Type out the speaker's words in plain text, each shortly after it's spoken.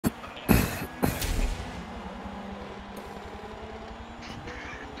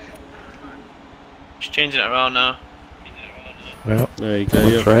Just changing it around now. Well, There you go.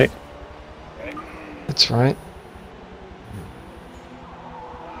 that's right. That's right.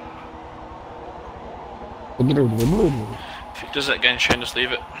 If it does it again, Shane, just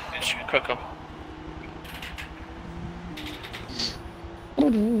leave it. Quick up.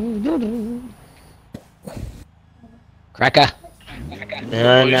 Cracker.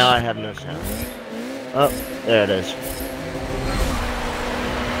 And now I have no sound. Oh, there it is.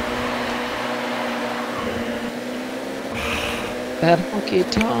 That honky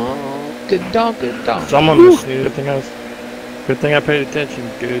tonk, good dog, good dog. Someone was snoozing. Good thing I paid attention,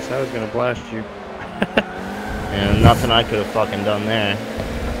 Goose. I was gonna blast you. And nothing I could have fucking done there.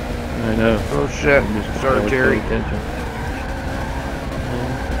 I know. Oh shit. Sorry, Terry. Attention.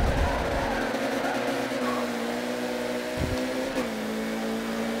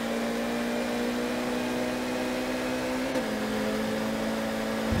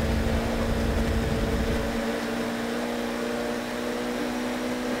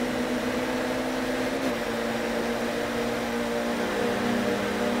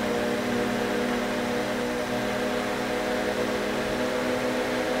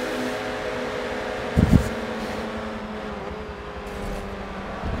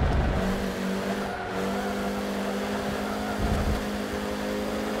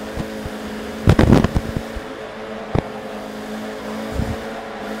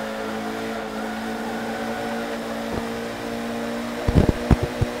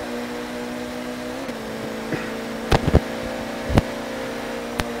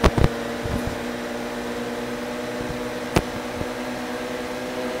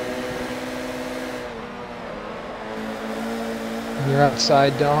 You're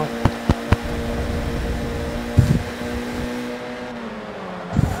outside, dog.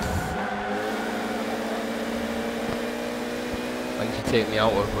 I think you take me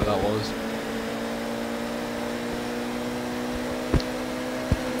out of where that was.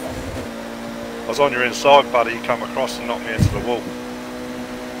 I was on your inside, buddy. You come across and knocked me into the wall.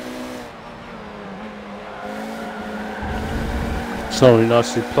 Sorry,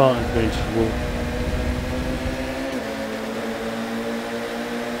 nicely planted me to the wall.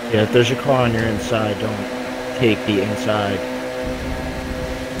 Yeah, if there's a car on your inside, don't take the inside.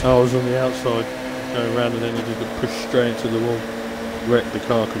 I was on the outside, going around, and then I did the push straight into the wall. Wrecked the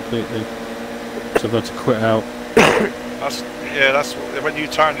car completely. So I've had to quit out. That's when you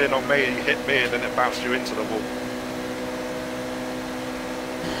turned in on me, you hit me, and then it bounced you into the wall.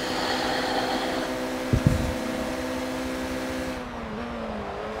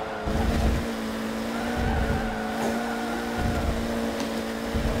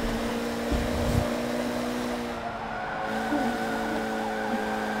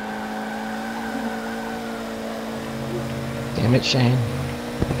 Damn it, Shane.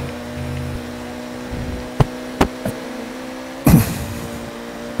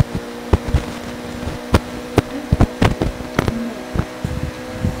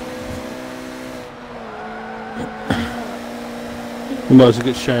 We might as well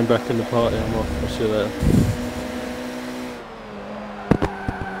get Shane back in the party. I'm off. I'll see you later.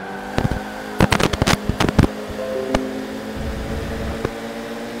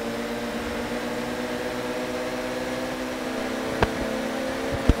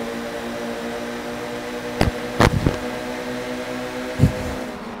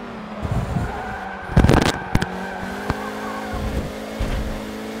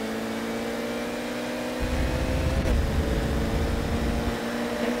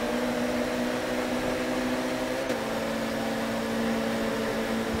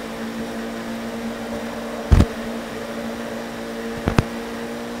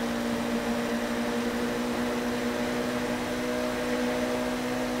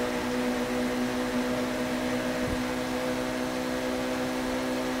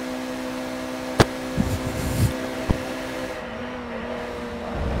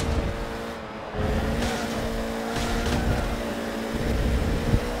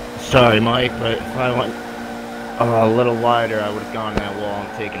 Sorry, Mike, but if I went a little wider, I would have gone that wall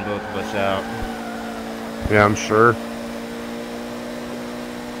and taken both of us out. Yeah, I'm sure.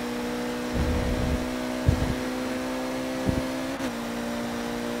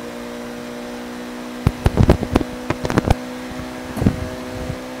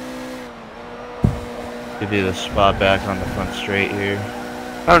 Give you the spot back on the front straight here.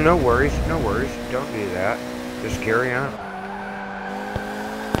 Oh, no worries, no worries. Don't do that. Just carry on.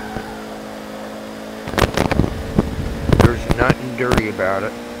 There's nothing dirty about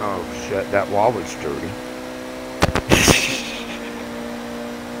it. Oh shit, that wall was dirty.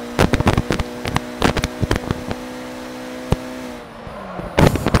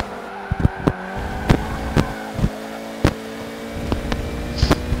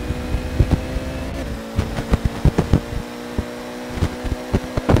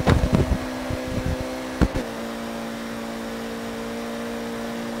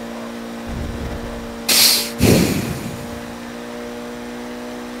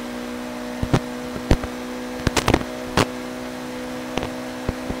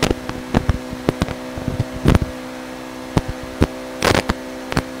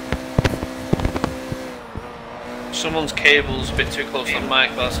 Someone's cable's a bit too close to the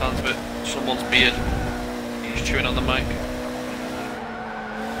mic by the sounds of it. Someone's beard. He's chewing on the mic.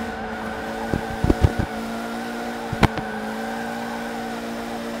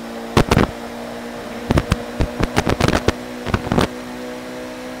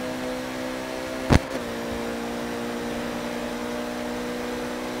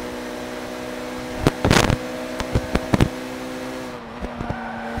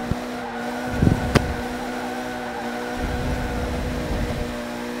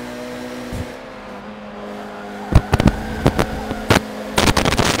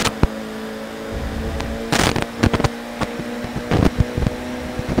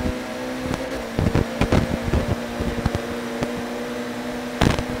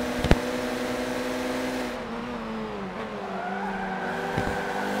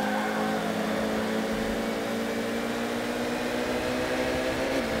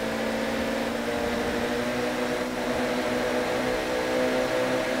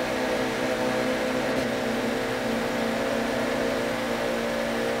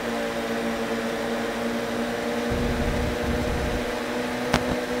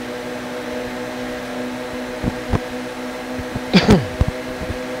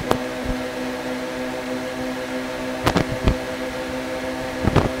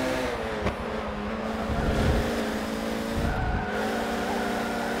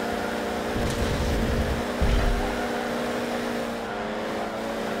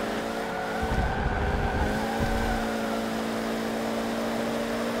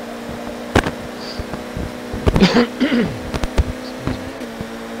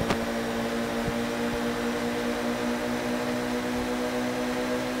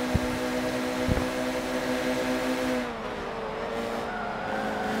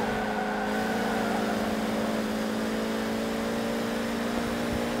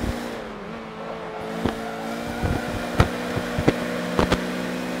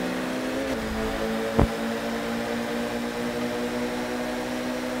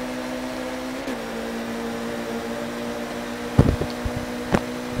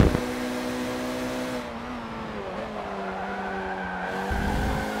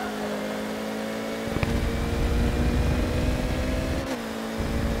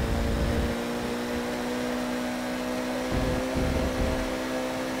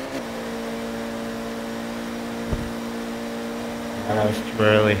 That was too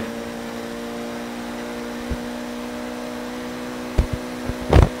early.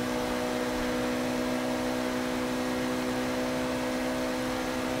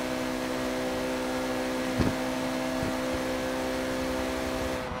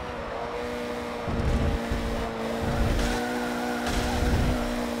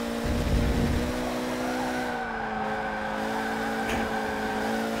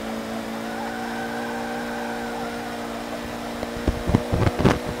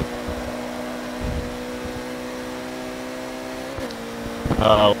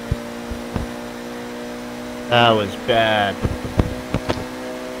 Oh, that was bad.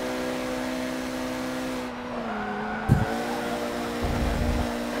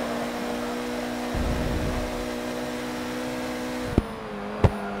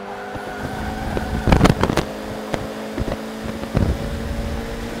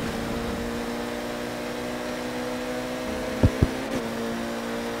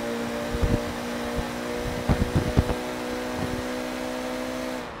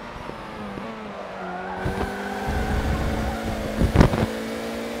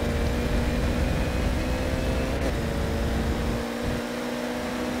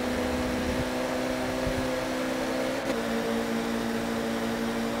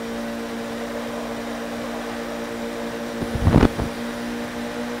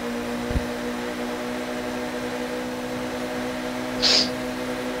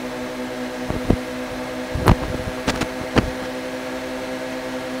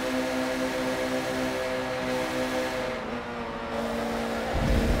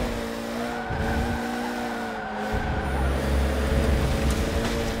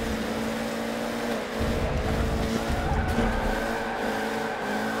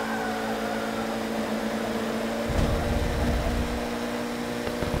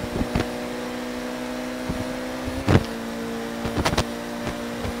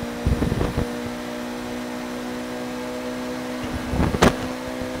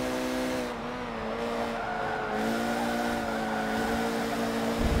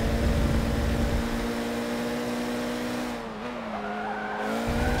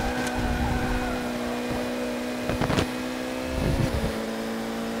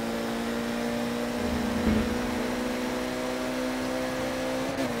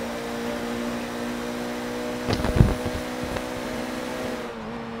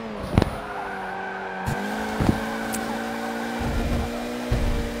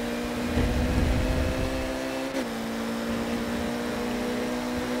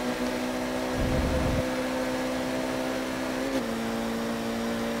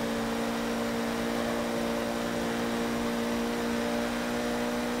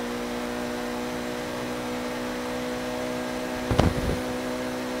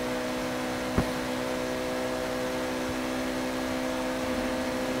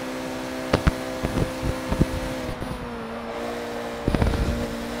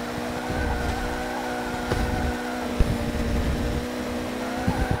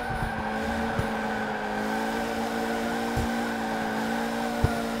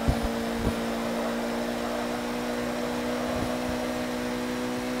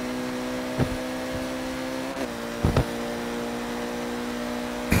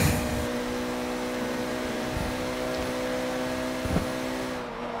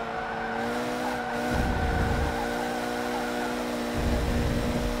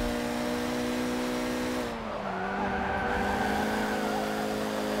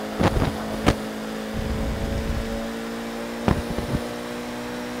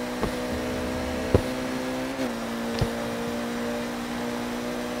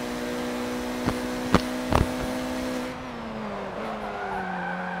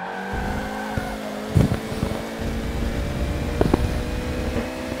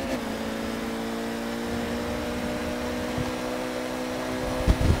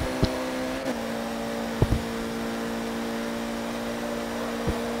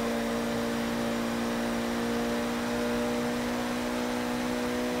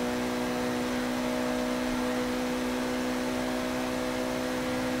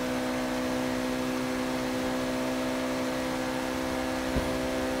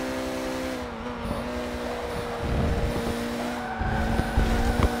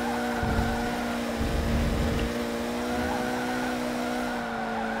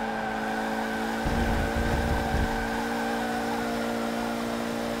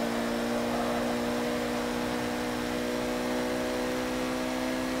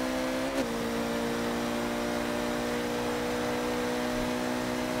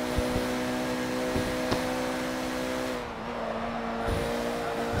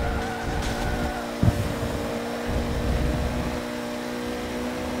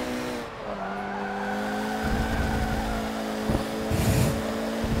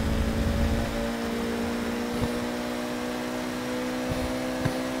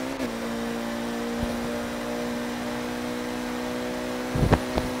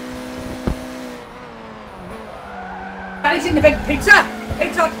 guys in the big pizza?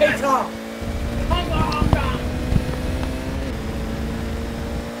 Pizza, pizza! Hunger, hunger!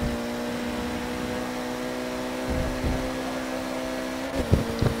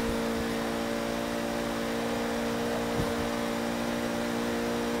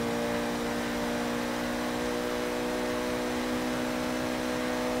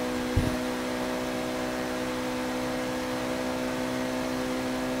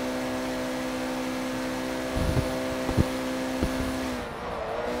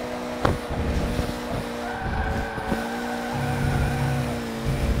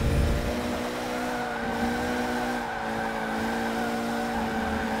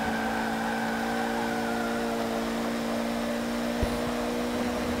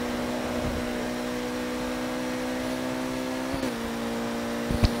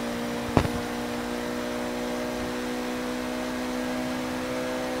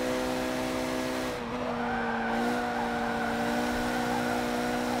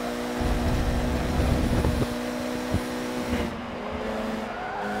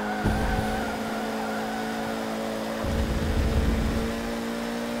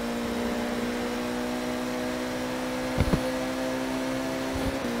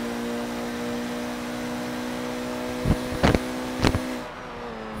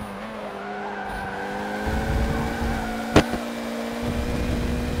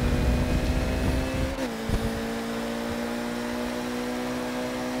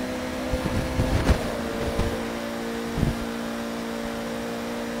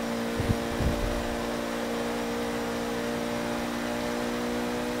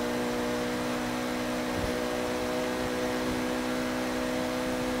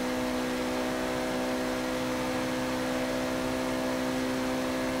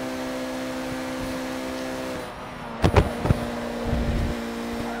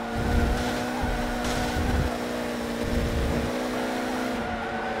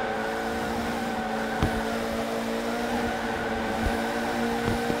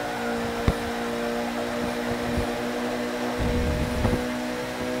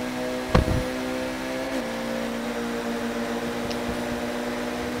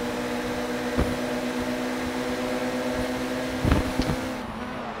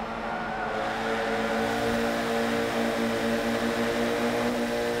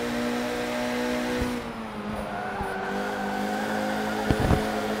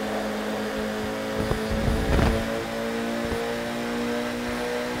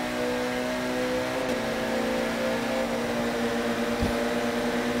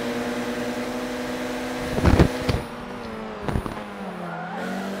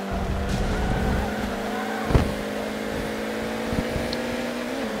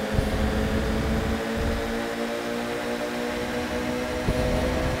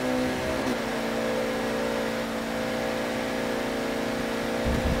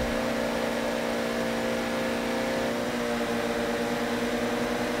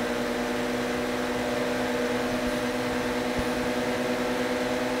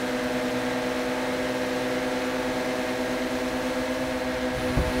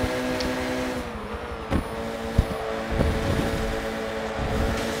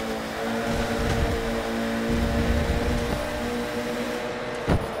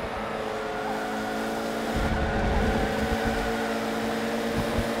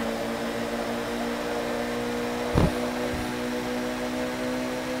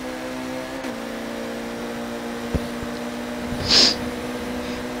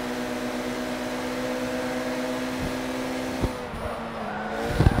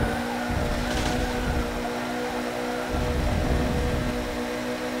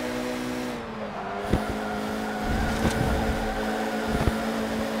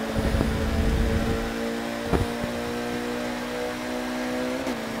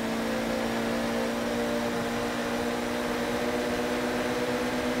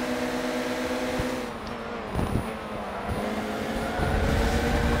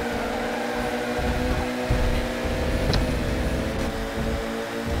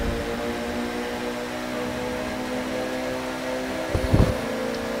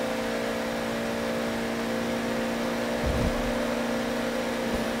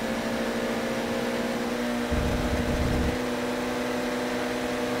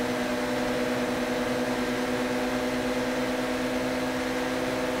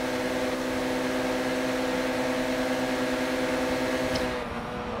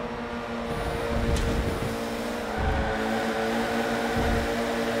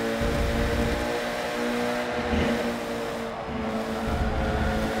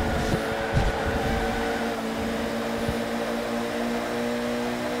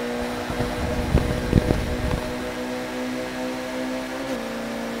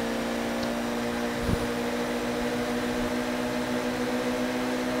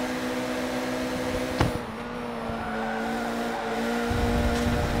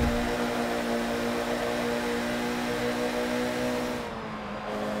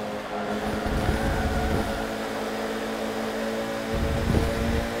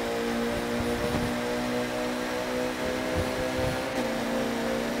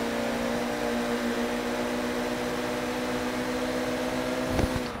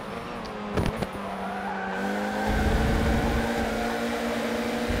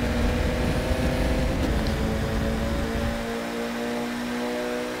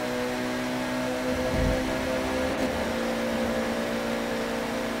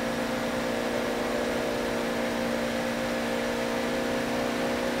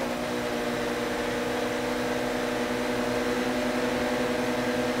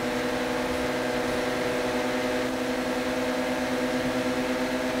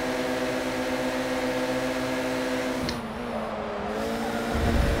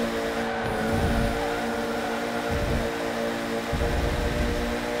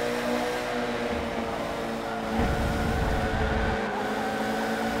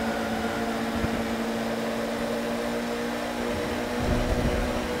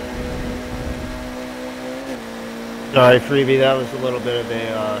 Sorry, Freebie, that was a little bit of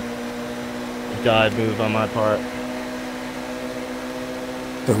a dive move on my part.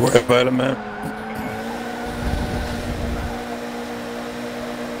 Don't worry about it, man.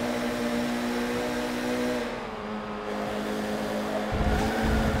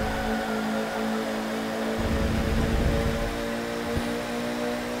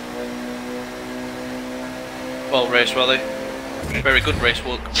 Well, race, Wally. Very good race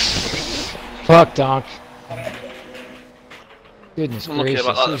walk. Fuck, Donk. Goodness I'm looking gracious,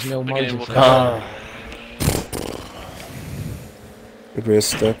 about that there's no beginning margin walk. for Good race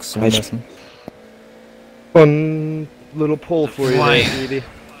stuck, so Nice. missing. One little pull for you there, Flying. Freebie.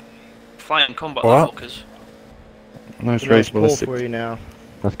 Flying combat What? walkers. Nice Nice race, pull ballistic. for you now.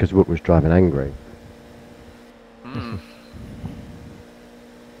 That's because Wook was driving angry. Hmm.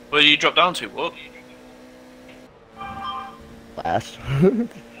 Where did you drop down to? What? Last.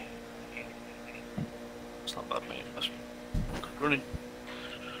 It's not bad, mate. That's good running.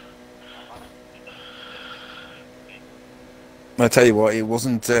 I tell you what, he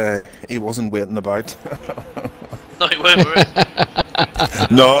wasn't waiting about. No, you weren't, were you?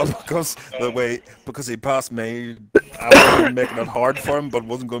 No, because he passed me, I wasn't making it hard for him, but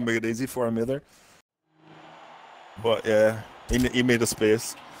wasn't going to make it easy for him either. But yeah, he made a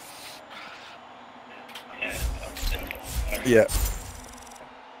space. Yeah.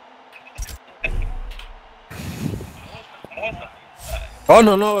 Oh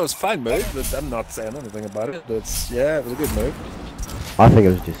no, it was a fine move. But I'm not saying anything about it. It was a good move. I think it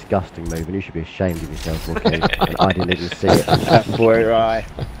was a disgusting move, and you should be ashamed of yourself, okay? And I didn't even see it. Boy, Rye.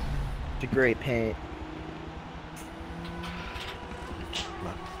 It's a great paint.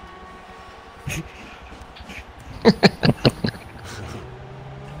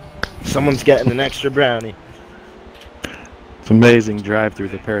 Someone's getting an extra brownie. It's amazing drive through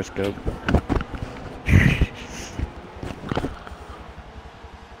the periscope.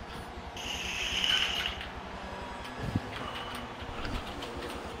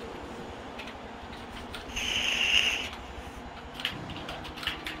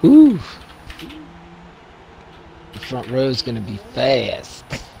 Ooh. The front row's gonna be fast.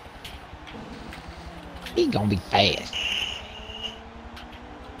 He gonna be fast.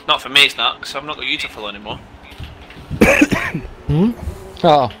 Not for me, it's not, because I've not got you to follow anymore. Hmm?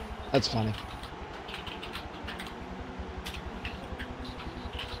 Oh, that's funny.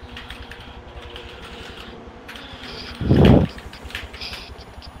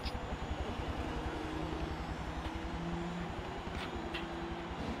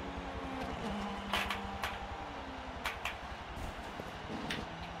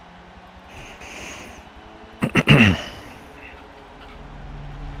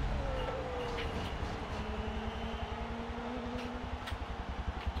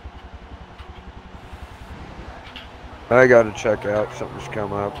 I gotta check out. Something's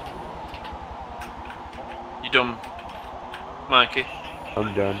come up. You done, Mikey?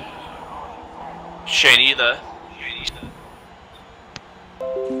 I'm done. Shane, are you there?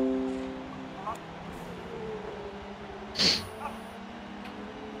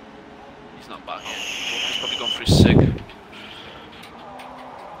 He's not back yet. He's probably gone for his cig.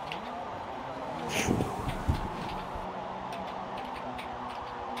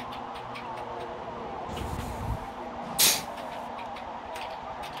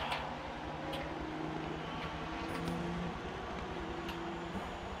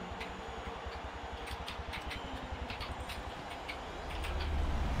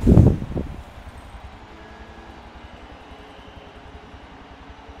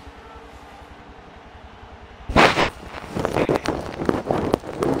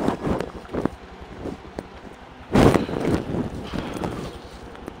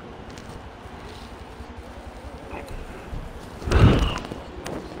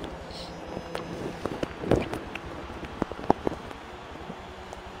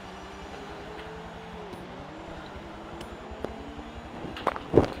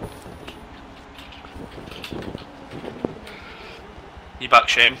 You back,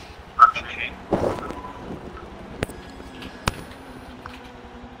 Shane?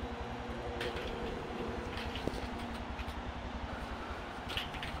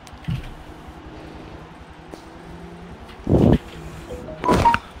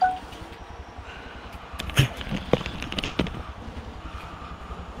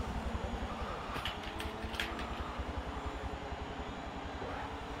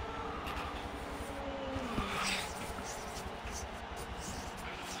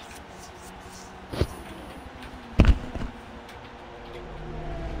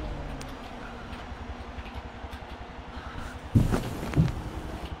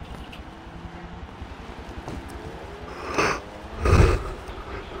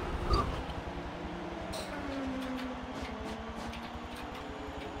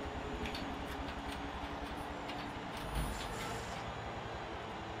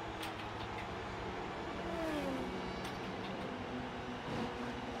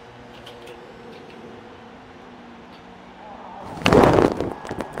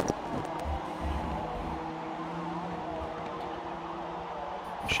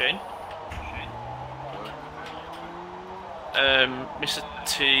 Shane. Mr.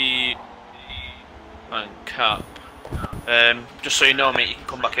 T and Cap. Just so you know, mate, you can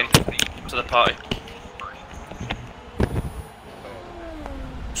come back in to the party.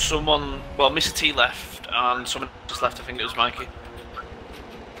 Someone, well, Mr. T left, and someone just left. I think it was Mikey.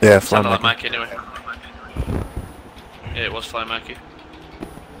 Yeah, Sounded like Mikey anyway. Yeah, it was Fly Mikey.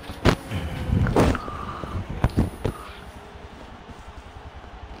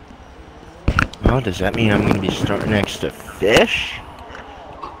 Oh, does that mean I'm going to be starting next to Fish?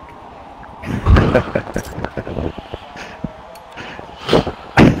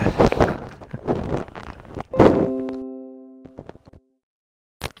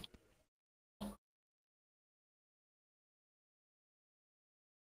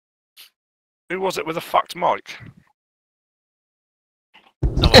 Who was it with a fucked mic?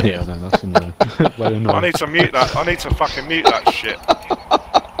 Yeah, no, that's annoying. I need to mute that. I need to fucking mute that shit.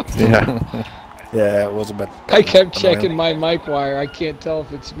 Yeah. Yeah, it was a bit. I kept checking my mic wire. I can't tell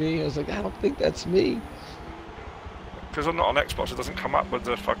if it's me. I was like, I don't think that's me. Because I'm not on Xbox, it doesn't come up with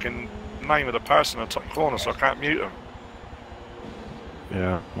the fucking name of the person in the top corner, so I can't mute them.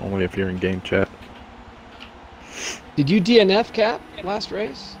 Yeah, only if you're in game chat. Did you DNF, Cap, last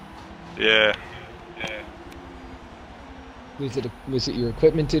race? Yeah. Was it your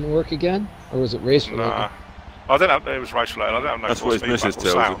equipment didn't work again, or was it race related? Nah, I don't have. It was race related. I don't have no That's what his missus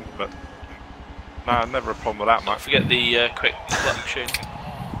tells sound, but nah, never a problem with that, mate. Don't forget the quick lap machine.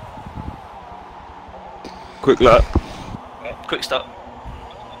 Quick lap. Quick start.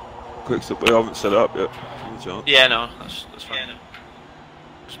 Quick stop. I haven't set it up yet. Yeah, no, that's fine.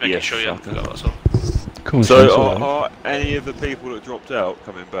 Just making sure you haven't forgot, that's all. Cool, So, are any of the people that dropped out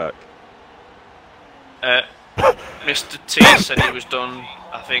coming back? Mr. T said he was done.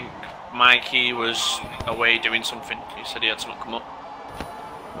 I think Mikey was away doing something. He said he had something come up.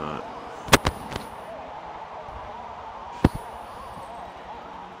 Right.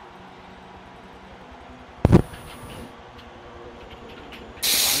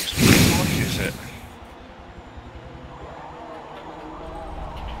 What is it?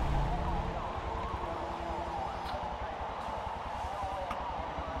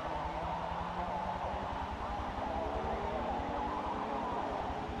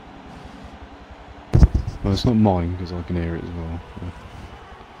 Well, it's not mine because I can hear it as well.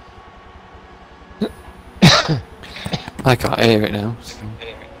 I can't hear it now. So.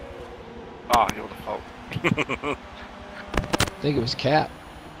 Ah, you're the fault. I think it was Cap.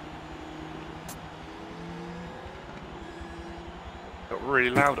 Got really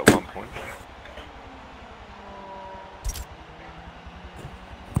loud at one point.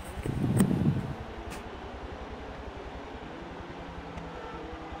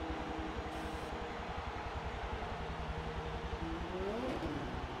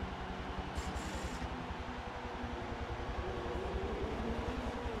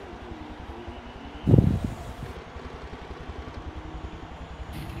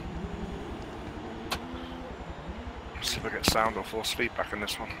 See if I get sound or force feedback in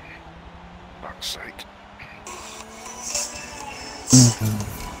this one. Fuck's sake.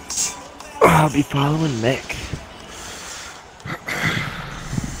 I'll be following Mick.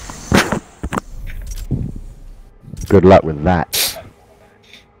 Good luck with that.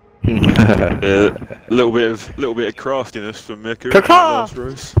 Yeah, a little bit of craftiness from Mick in last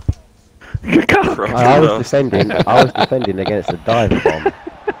race. I was defending against a dive bomb.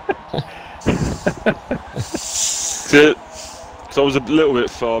 So I was a little bit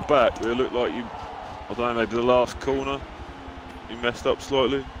far back. It looked like you, I don't know, maybe the last corner you messed up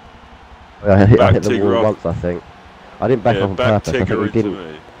slightly. I hit the wall once, I think. I didn't back off on purpose. I think he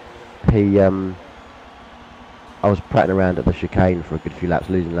didn't. I was prattling around at the chicane for a good few laps,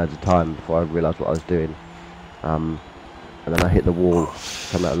 losing loads of time before I realised what I was doing. And then I hit the wall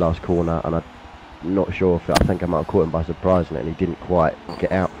coming out the last corner, and I'm not sure if I think I might have caught him by surprise on it, and he didn't quite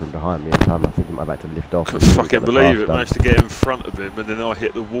get out from behind me in time. I think he might have had to lift off. I couldn't fucking believe it. Managed to get in front of him, and then I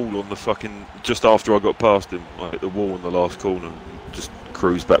hit the wall on the fucking. Just after I got past him, I hit the wall in the last corner, and just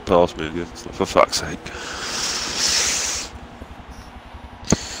cruised back past me again. It's like, for fuck's sake.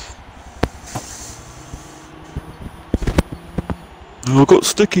 Oh, I've got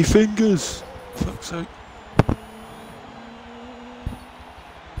sticky fingers. For fuck's sake.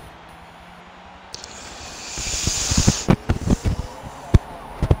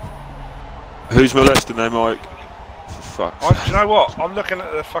 Who's molesting there, Mike? For fuck's sake. Do you know what? I'm looking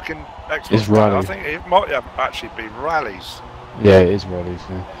at the fucking Xbox. It's Rally. I think it might have actually been rallies. Yeah, it is Roddy's.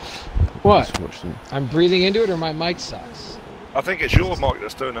 Yeah. What? Just watched it. I'm breathing into it, or my mic sucks? I think it's your mic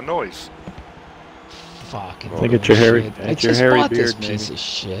that's doing the noise. Fucking. I think it's your hairy, shit. I it's your just hairy bought this beard, piece maybe. of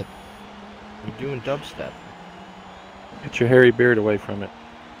shit. You're doing dubstep. Get your hairy beard away from it.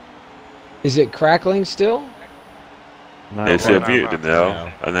 Is it crackling still? No, Yeah, see, I no, muted him no.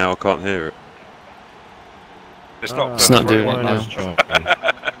 now, and now I can't hear it. It's not. It's not doing it One now. is joking.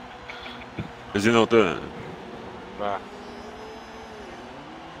 Is he not doing it? Nah.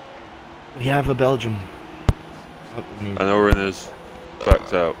 We have a Belgium. And Oren is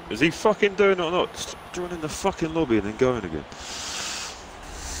backed out. Is he fucking doing it or not? Just joining the fucking lobby and then going again.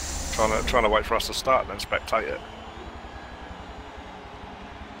 Trying to wait for us to start and then spectate it.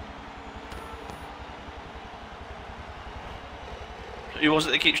 Who was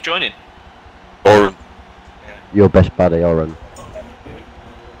it that keeps joining? Oren. Your best buddy, Oren.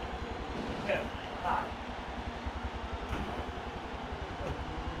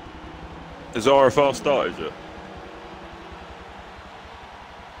 Is RFR started yet?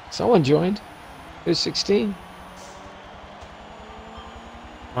 Someone joined. Who's 16?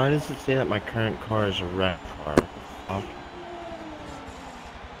 Why does it say that my current car is a rat car? Oh.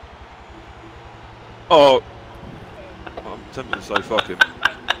 Oh. I'm tempted to say fuck him.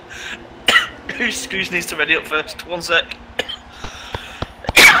 Who's needs to ready up first? One sec.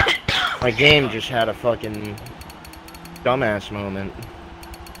 My game just had a fucking dumbass moment.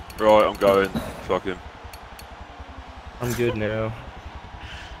 Right, I'm going. Fuck him. I'm good now.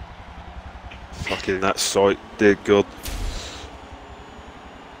 Fucking that site, dear God.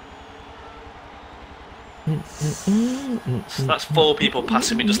 That's 4 people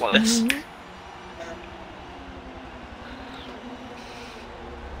passing me just like this.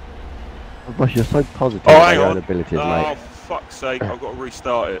 Oh gosh, you're so positive Oh, about hang your on. own abilities, Oh, mate. fuck's sake, I've got to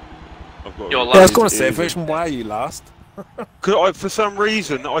restart it. I've got to You're Yeah, I was last. going to say, Vision, why are you last? Cause for some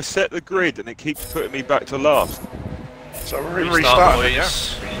reason, I set the grid and it keeps putting me back to last. So we're Restart, restarting it, yeah?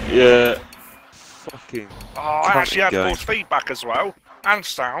 boys. Yeah. Fucking. Oh, I actually had game. force feedback as well. And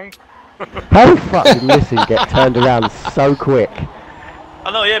sound. How the fuck did Missing get turned around so quick?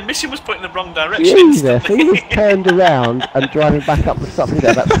 I know, yeah, Missing was put in the wrong direction Jesus, instantly. he was turned around and driving back up the stop at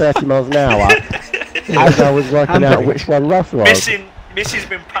about 30 miles an hour as I was working out which one Russ was. Missy's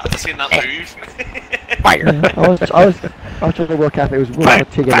been practicing that move. I was trying to work out if it was Russ or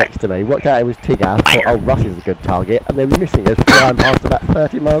Tigger next to me. Worked out it was Tigger. I thought, oh, Russ is a good target. And then Missing is flying past about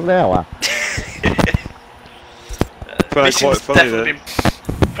 30 miles an hour. Missy's quite funny definitely been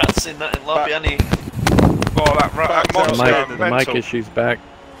practicing that in lobby, hasn't he? Oh, that monster. The mic issue's back.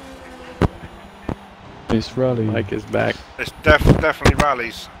 It's rally. The mic is back. It's definitely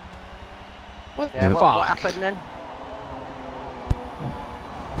rallies. What Yeah, the what fuck? happened then?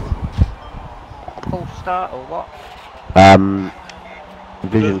 Full start or what?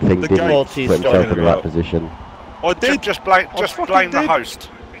 Vision The thing didn't game- put himself in the right position. I did. Just blame the did. host.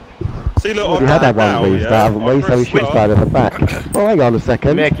 See, look, We I'm had back that one now, restart, yeah? haven't we? So we should start at the back. Oh, hang on a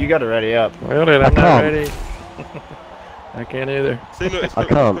second. Mick, you gotta ready up. Hold it, I I'm not can't. ready. I can't either. See, look, it's I put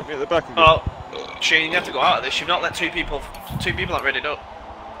can't. me at the back again. Oh, Shane, you have to go out of this. You've not let two people aren't ready up.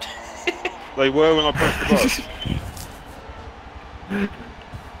 They were when I pressed the button.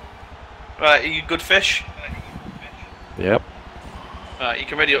 Right, are you good fish? Yep. Right, you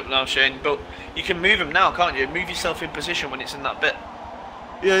can ready up now, Shane. But you can move him now, can't you? Move yourself in position when it's in that bit.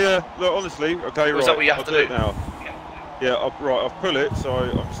 Yeah. Look, honestly, okay, Or right. is that what you have I'll to do do? it now. Yeah, I'll pull it, so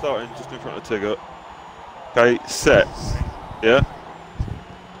I'm starting just in front of Tigger. Okay, set. Yeah.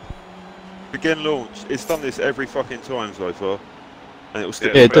 Begin launch. It's done this every fucking time so far, and it will stick.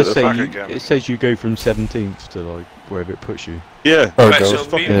 Yeah, me at the back again. it says you go from 17th to like wherever it puts you. Yeah. Right, it's so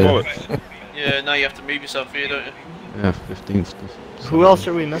fucking move- bollocks. Yeah, now you have to move yourself here, don't you? Yeah, 15th. Who else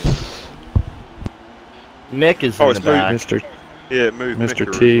are we missing? Mick is Oh, in it's the back. Mr. Yeah, move. Mr.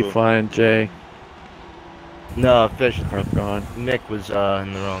 Micker T, as well. Flying J, No, Fish. both gone. Mick was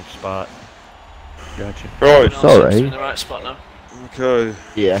in the wrong spot. Gotcha. Right. Everyone else sorry. is in the right spot now. Okay.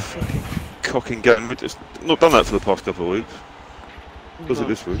 Yeah. Cocking game. We've just not done that for the past couple of weeks. Does it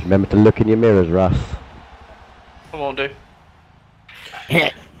this week? Remember to look in your mirrors, Russ. I won't do.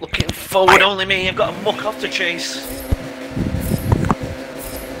 Looking forward, only me. I've got a muck off to chase.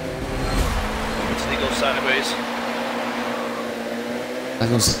 Until he goes sideways.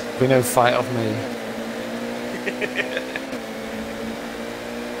 There's be no fight off me.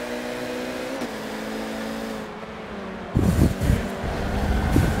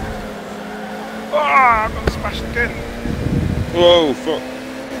 Ah, I got smashed again. Whoa, fuck.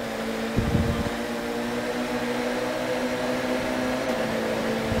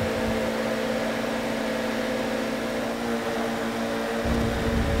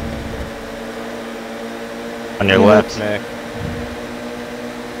 On your left, Mick.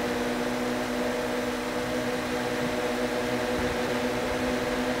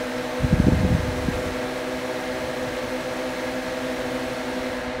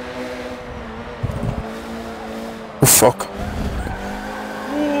 fuck.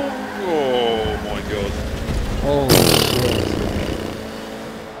 Oh my god. Holy shit.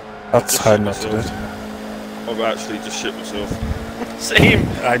 That's Just hard shit not to myself. do. I've actually just shit myself. Same.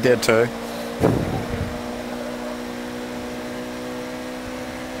 I did too.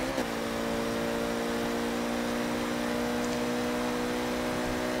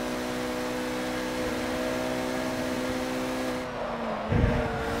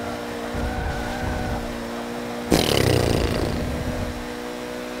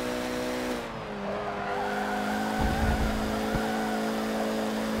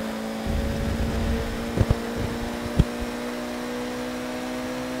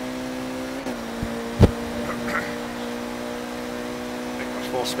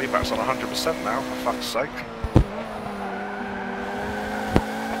 Force feedback's on 100% now, for fuck's sake.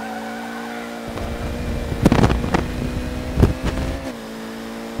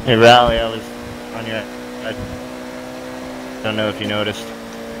 Hey, Rally, I was on your... I don't know if you noticed.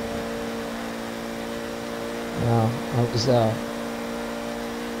 No, I was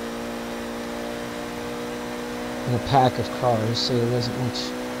in a pack of cars, so there wasn't much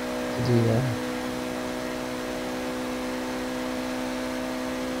to do there.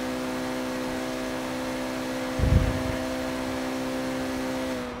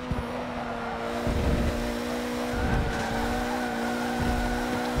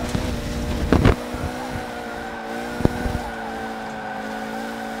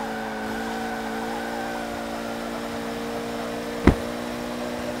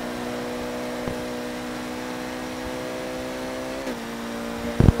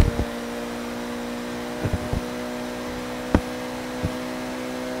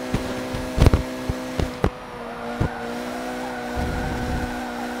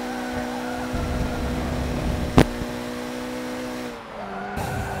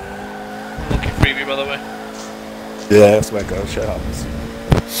 Freebie, by the way. Yeah, that's where I go. Shit happens.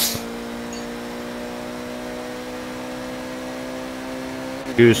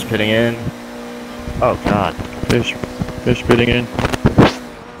 Goose pitting in. Oh god. Fish pitting in.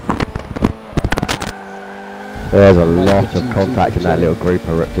 There's a lot of contact in that little group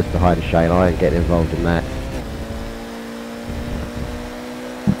just behind Shane. I ain't getting involved in that.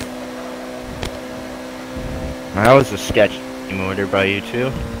 That was a sketch motor by you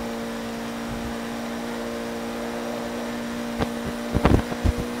two.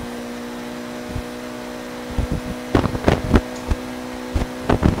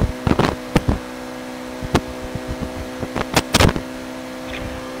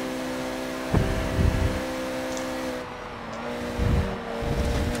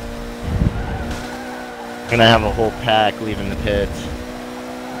 Gonna have a whole pack leaving the pits.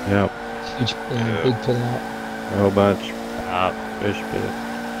 Yep. Huge, big pit out. A whole bunch. Fish pit.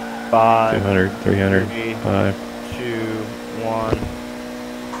 5, 200, 300, 3, 5. 2, 1.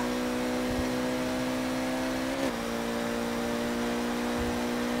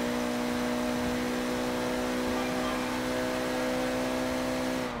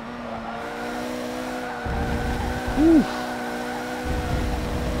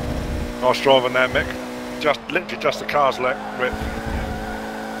 Nice driving there, Mick. Literally just the car's rip.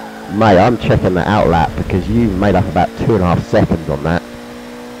 Mate, I'm checking the outlap because you made up about 2.5 seconds on that.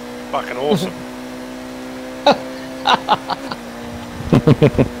 Fucking awesome.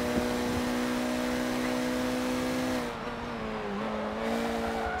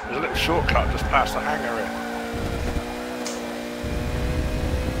 There's a little shortcut just past the hangar here.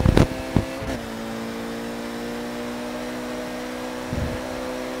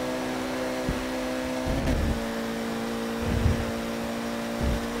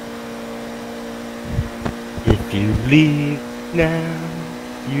 If you leave now,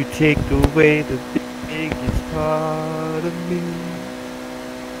 you take away the biggest part of me.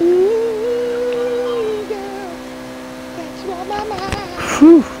 Ooh, girl, that's what my mind.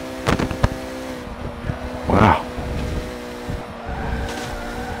 Whew. Wow.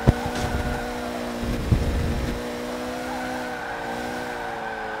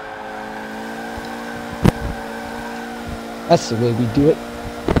 That's the way we do it.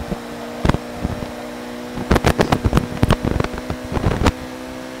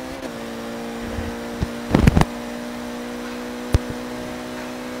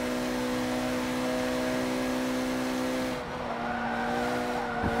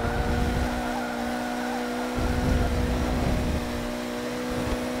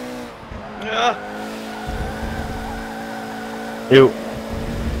 Ew.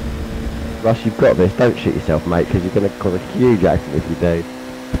 Russ, you've got this. Don't shit yourself, mate, because you're going to cause a huge accident if you do.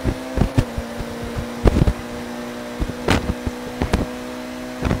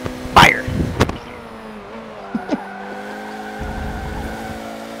 Fire!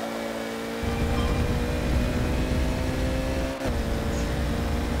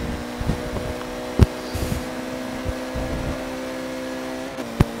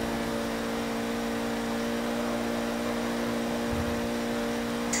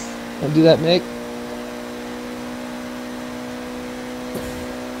 Want to do that, Mick?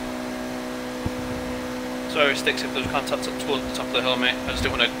 Sorry, Sticks, if there was contact up towards the top of the hill, mate. I just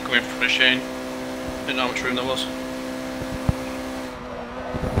didn't want to come in for a Shane. Didn't know how much room there was.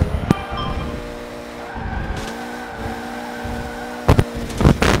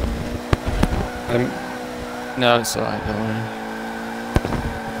 No, it's alright, don't worry.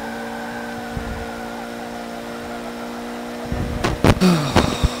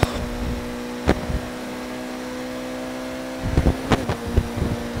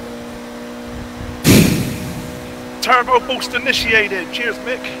 Turbo boost initiated. Cheers,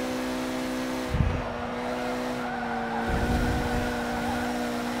 Mick.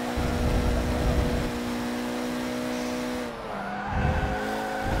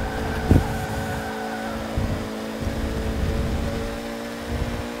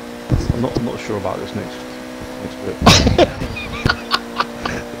 I'm not sure about this next bit.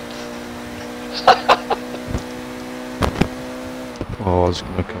 Oh, I was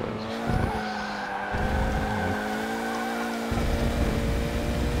gonna cut it.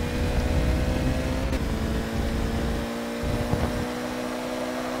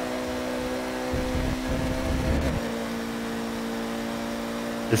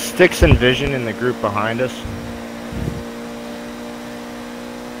 Is Sticks and Vision in the group behind us?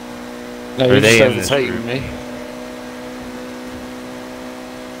 No, Are you're they just in this overtaking group? me.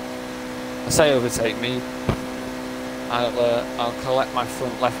 I say overtake me. I'll collect my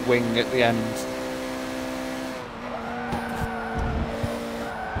front left wing at the end.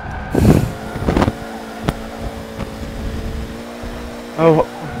 Oh,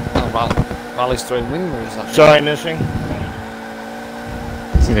 Rally's throwing wing mirrors at me. sorry, missing.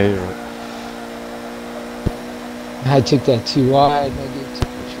 Yeah, you're right. I took that too wide. I gave too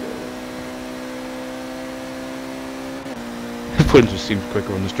much room. Quinn just seems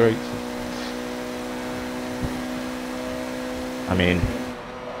quicker on the straights. I mean,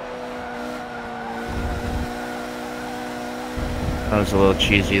 that was a little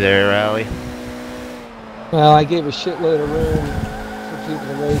cheesy there, Rally. Well, I gave a shitload of room for people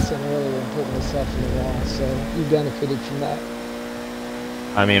to race in earlier and put myself in the wall, so you benefited from that.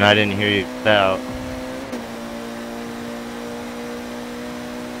 I mean, I didn't hear you out.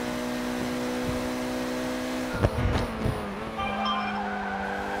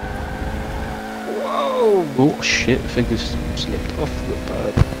 Whoa! Oh shit, I think it's slipped off the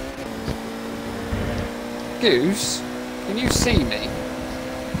bird. Goose, can you see me?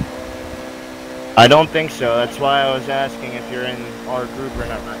 I don't think so. That's why I was asking if you're in our group or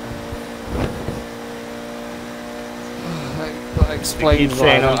not. That explains You keep why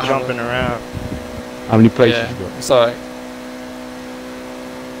saying I I'm don't jumping have around. How many places Yeah, you got? it's alright.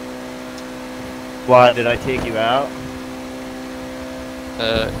 Why, did I take you out?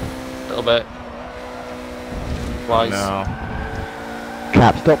 A little bit. Twice. No.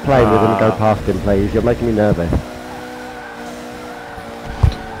 Cap, stop playing with him and go past him, please. You're making me nervous.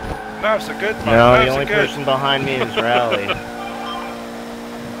 Nerves are good, man. No, Nerves the are only good. person behind me is Rally.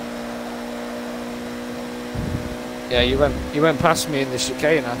 Yeah, you went past me in the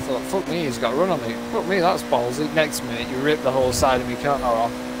chicane. I thought, fuck me, he's got a run on me. Fuck me, that's ballsy. Next minute, you ripped the whole side of my car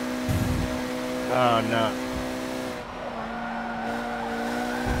off. Oh no.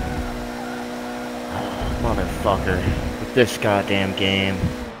 Motherfucker. With this goddamn game.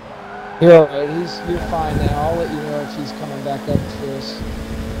 You're alright, you're fine now. I'll let you know if he's coming back up to us.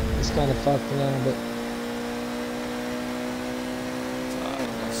 He's kind of fucked now, but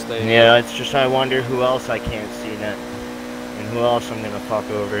Yeah, it's just I wonder who else I can't see now. And who else I'm gonna fuck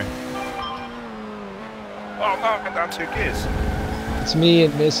over. Oh no, I'm down 2 gears. it's me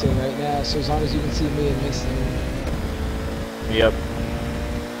and missing right now. So as long as you can see me and missing, Yep.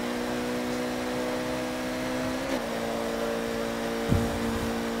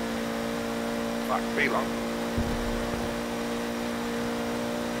 Fuck, be long.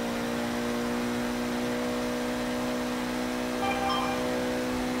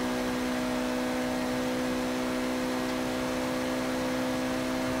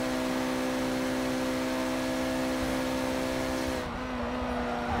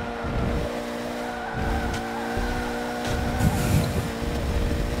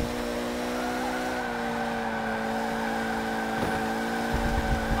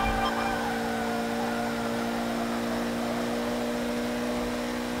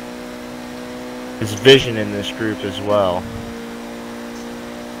 There's Vision in this group as well.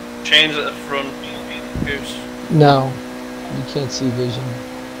 Chains at the front, Goose. no, you can't see vision.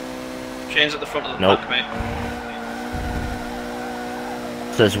 Chains at the front of the Nope. pack, mate.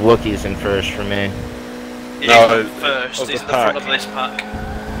 It says Wookiees in first for me. He's No, first, of he's the at the front pack. of this pack.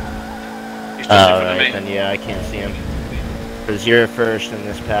 He's just in front of me. Alright, then yeah, I can't see him. Because you're first in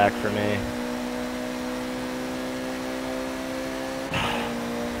this pack for me.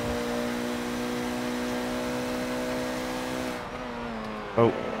 Oh,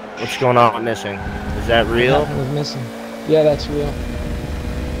 what's going on with missing? Is that real? What happened with missing? Yeah, that's real.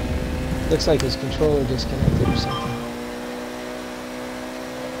 Looks like his controller disconnected or something.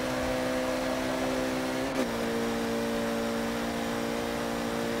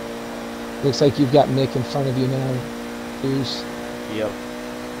 Looks like you've got Mick in front of you now, Deuce. Yep.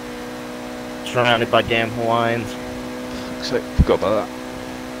 Surrounded by damn Hawaiians. Looks like, forgot about that.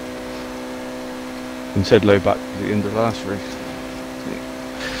 And said low back at the end of the last race.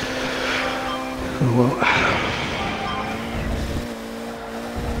 Oh well.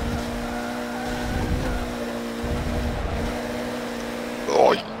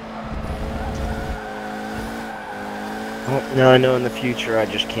 Oh, now I know in the future I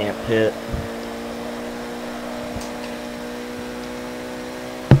just can't pit.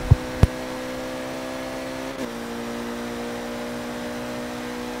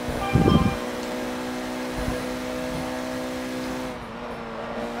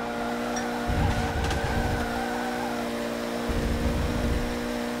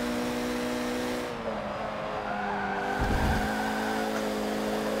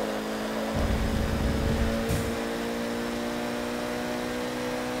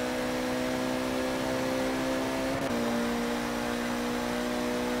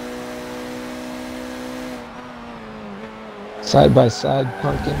 Side by side,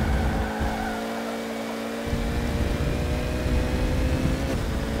 Pumpkin.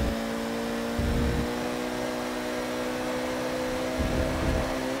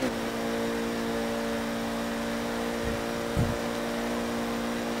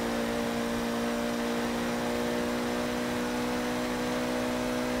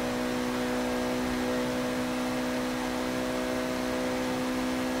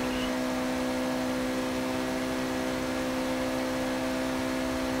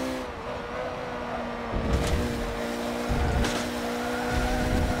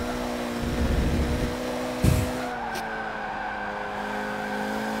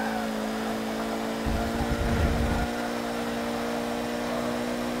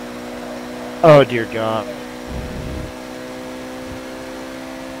 Oh dear God.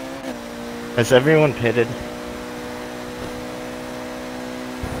 Has everyone pitted?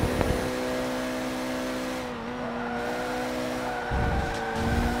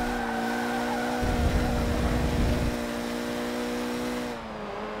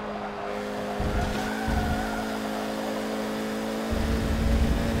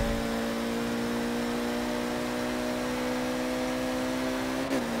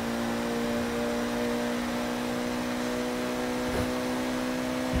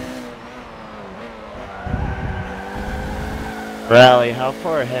 Rally, how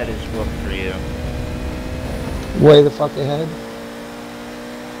far ahead is booked for you? Way the fuck ahead.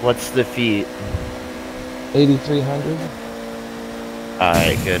 What's the feet? 8,300.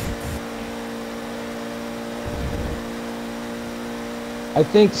 Alright, good. I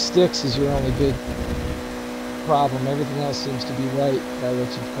think sticks is your only big problem. Everything else seems to be right by what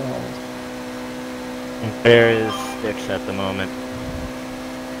you've called. Where is Sticks at the moment?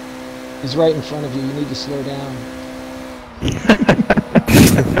 He's right in front of you. You need to slow down. A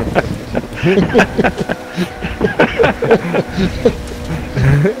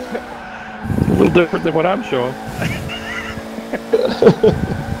little different than what I'm showing.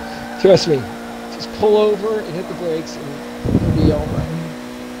 Trust me. Just pull over and hit the brakes and it'll be over.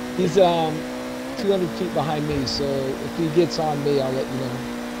 He's 200 feet behind me, so if he gets on me, I'll let you know.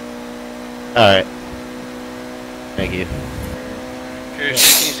 Alright. Thank you. Can you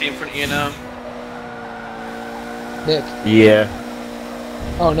see in front of you now? Nick. Yeah.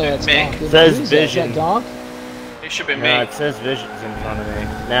 Oh no, it's Mick. Donk. It says Who's Vision. That Donk? It should be me. No, it says Vision's in front of me.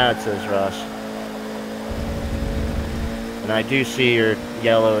 Now it says Ross. And I do see your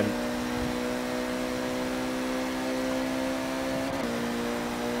yellow and...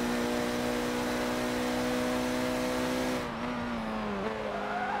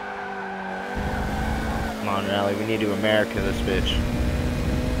 Come on, Rally, we need to America this bitch.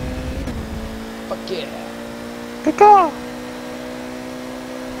 Fuck yeah. Caw.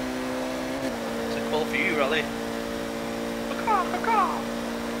 It's a call for you, Raleigh.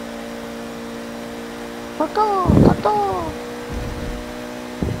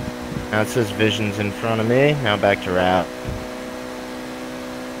 Now it says Vision's in front of me. Now back to Rap.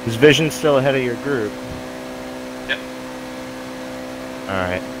 Is Vision still ahead of your group? Yep.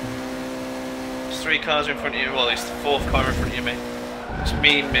 Alright. There's 3 cars in front of you. Well, there's the 4th car in front of you, mate. It's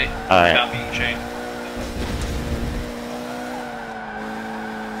me and me. Alright. Can't beat Shane.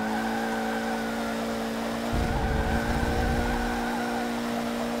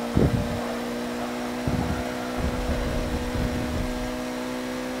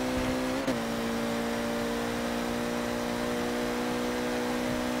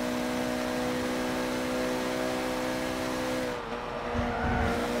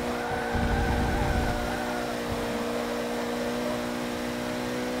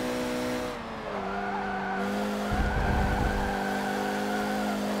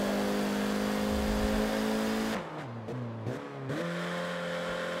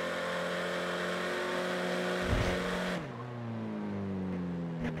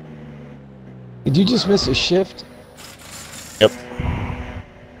 Did you just miss a shift? Yep.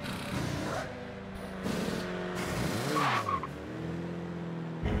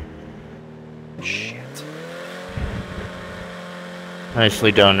 Shit.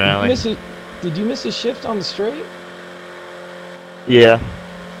 Nicely done, Rally. Did you miss a shift on the straight? Yeah.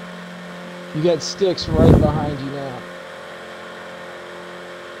 You got Sticks right behind you now.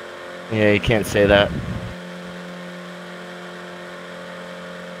 Yeah, you can't say that.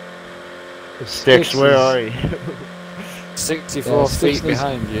 Sticks, where are you? 64 feet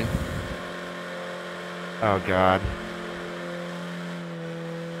behind you. Oh god.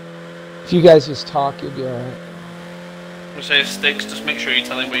 If you guys just talk, you'll be alright. I say Sticks, just make sure you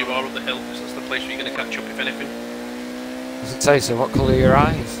tell him where you are up the hill, because that's the place where you're going to catch up if anything. Does it say so? What colour are your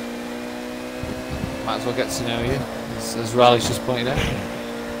eyes? Might as well get to know you, as Riley's just pointed out.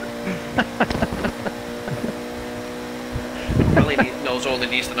 Riley knows all he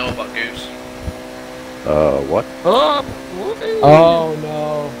needs to know about Goose. What? Oh, oh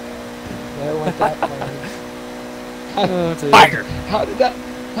no. There went that plane. Fire!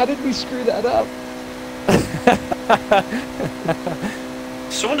 How did we screw that up?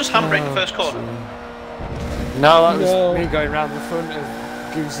 Someone just handbrake the first corner. No, that was me going round the front of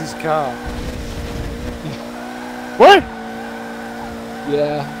Goose's car. What?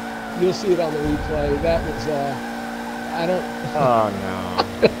 Yeah, you'll see it on the replay. That was, I don't... Oh, no.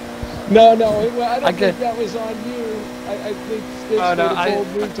 no, I don't think that was on you. I think Sticks made a bold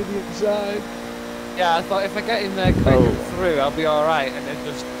move to the inside. Yeah, I thought if I get in there quick and through, I'll be alright. And then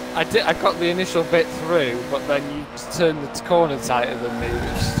just... I got the initial bit through, but then you just turned the corner tighter than me,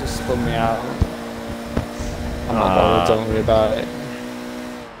 which just spun me out. I'm not bothered, don't worry about it.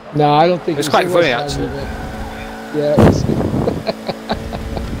 No, I don't think it's quite funny, actually. Yeah, it was.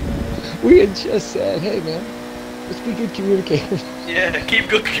 We had just said, hey man, let's be good communicators. Yeah, keep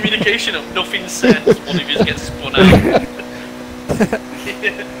good communication up, nothing said, one of you gets spun out.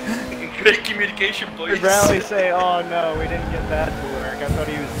 Great communication, boys. Did Rally say, oh no, we didn't get that to work? I thought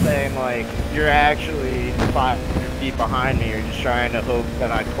he was saying, like, you're actually 500 feet behind me, you're just trying to hope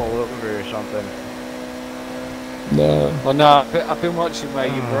that I pull over or something. No. Well, no, I've been watching where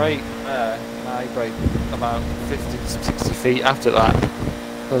you brake there. I brake about 50 to 60 feet after that.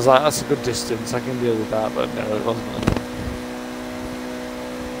 I was like, that's a good distance, I can deal with that, but no, it wasn't.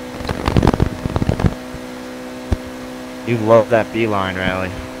 You love that beeline,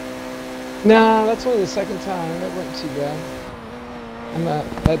 Rally. Nah, that's only the second time. That wasn't too bad.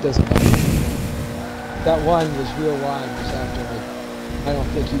 That doesn't matter. That one was real wide, was after I don't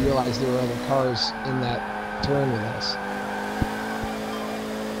think you realized there were other cars in that turn with us.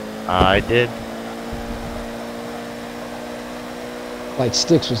 I did. Like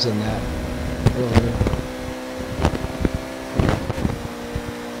Sticks was in that earlier.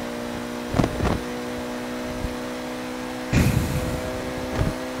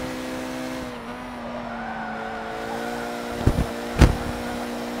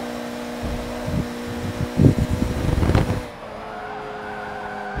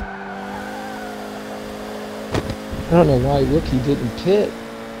 I don't know why Rookie didn't pit.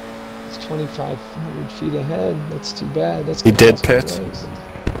 It's 2,500 feet ahead. That's too bad. That's he did pit.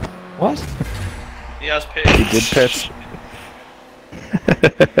 What? He has pit. He did pit.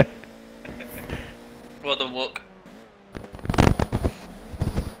 Well done, Wook.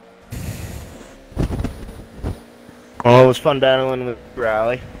 Oh, it was fun battling with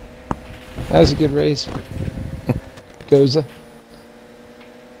Rally. That was a good race. Goza.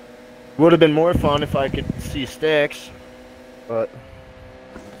 Would have been more fun if I could see Sticks, but...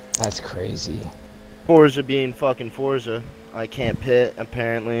 That's crazy. Forza being fucking Forza. I can't pit,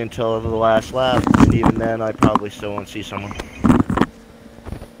 apparently, until the last lap, and even then I probably still won't see someone.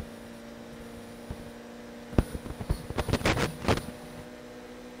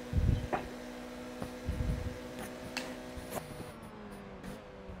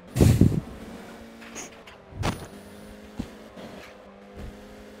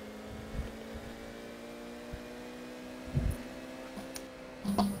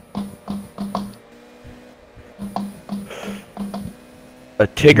 A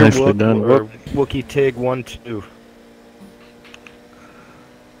Tigger Nicely Wook done, or Wook. Wookie Tig 1-2.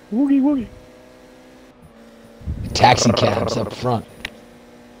 Woogie woogie. Taxi cabs up front.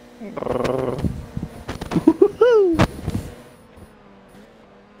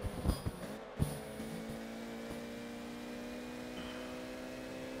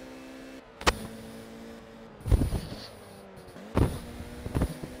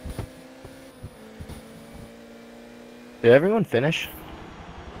 Did everyone finish?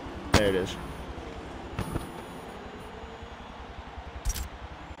 There it is.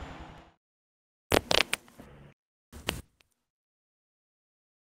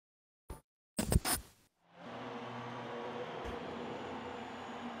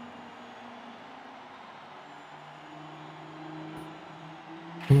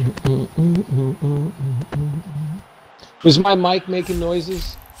 Was my mic making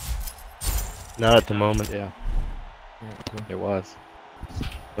noises? Not at the moment, yeah. It was.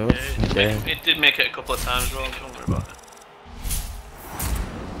 It did make it a couple of times, Roll. Don't worry about it.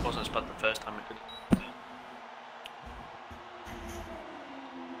 It wasn't as bad the first time it did.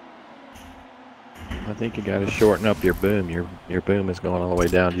 I think you gotta shorten up your boom. Your boom is going all the way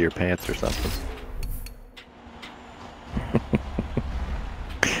down to your pants or something.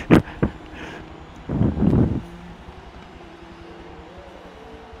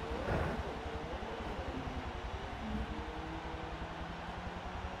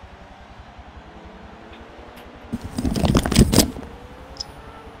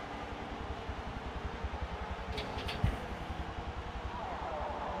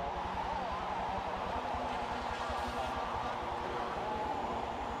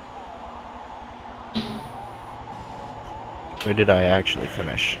 Where did I actually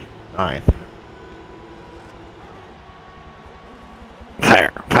finish? 9th.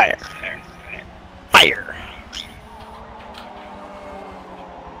 Fire! Fire! Fire!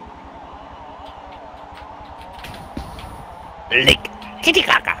 Lick!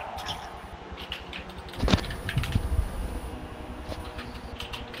 Titicaca!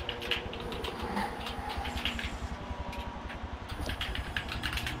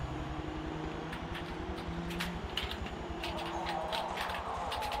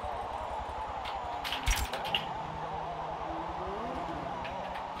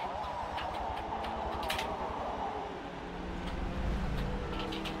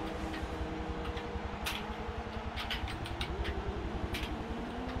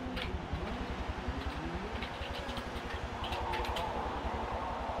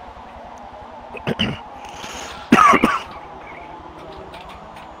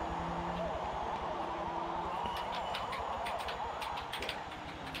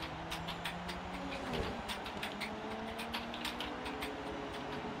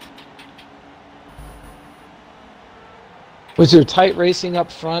 Was there tight racing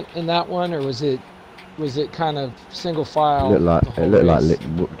up front in that one, or was it kind of single file? It looked like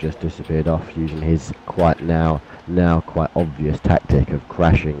Wook just disappeared off using his quite obvious tactic of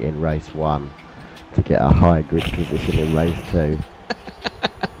crashing in race 1 to get a high grid position in race 2.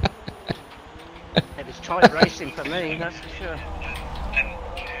 It was tight racing for me, that's for sure.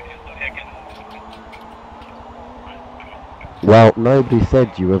 Well, nobody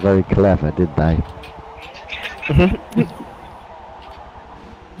said you were very clever, did they?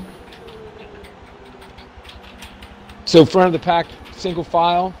 So front of the pack, single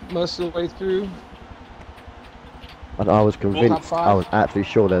file most of the way through. And I was convinced, Top 5? I was actually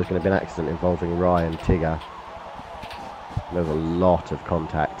sure there was going to be an accident involving Ryan Tigger. There was a lot of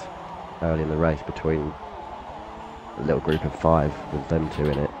contact early in the race between a little group of 5 with them 2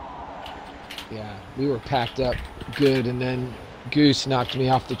 in it. Yeah, we were packed up good, and then Goose knocked me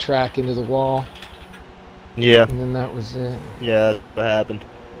off the track into the wall. Yeah. And then that was it. Yeah, that happened.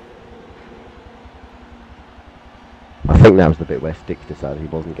 I think that was the bit where Sticks decided he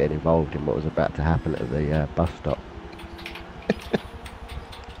wasn't getting involved in what was about to happen at the bus stop.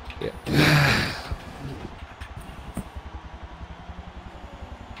 Yeah.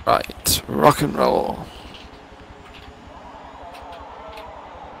 Right, rock and roll.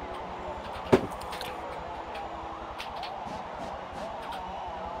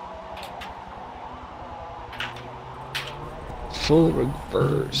 Full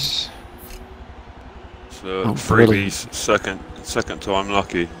reverse. So Freebie's second time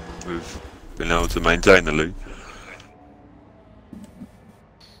lucky we've been able to maintain the lead.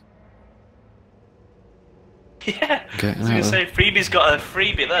 Yeah, I was going to say, Freebie's got a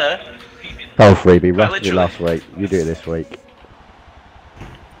freebie there. Oh, Freebie, rushed you last week. You do it this week.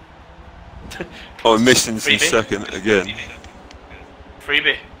 Oh, missing some second again.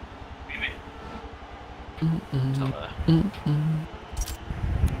 Freebie. It's not there.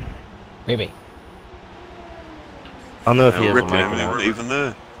 Maybe. I don't know if he has a Ripping mic him, or he not. wasn't even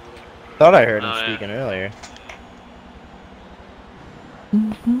there. Thought I heard him yeah. speaking earlier.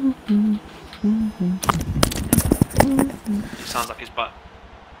 Sounds like he's back.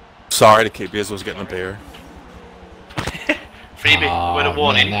 Sorry to keep you, I was getting a beer. Freebie, with a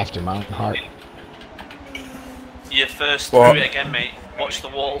warning. Man, after my own heart. You're first What? through it again, mate. Watch the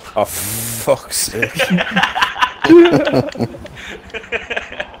wall. Oh, fuck's sake.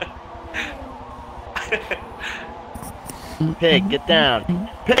 Pig, get down.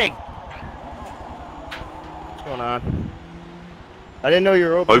 Pig! What's going on? I didn't know you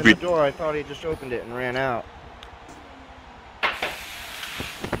were opening the door. I thought he just opened it and ran out.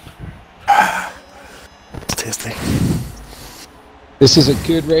 It's tasty. This is a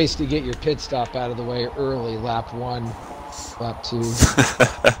good race to get your pit stop out of the way early. Lap 1, lap 2.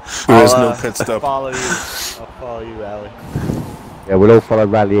 There is no pit stop. I'll follow you, Ali. Yeah, we'll all follow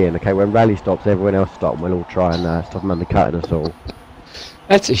Rally in, okay? When Rally stops, everyone else stops, and we'll all try and stop him undercutting us all.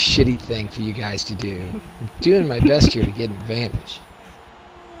 That's a shitty thing for you guys to do. I'm doing my best here to get an advantage.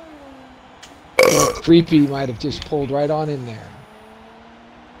 Creepy might have just pulled right on in there.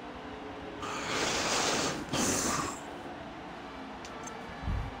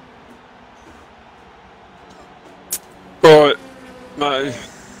 Right, mate.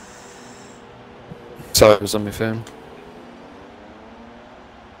 Sorry, it was on my phone.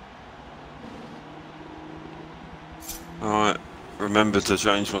 Alright, remember to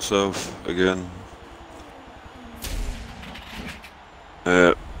change myself again.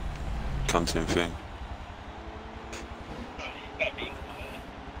 Cunting thing.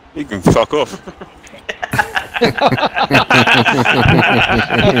 You can fuck off.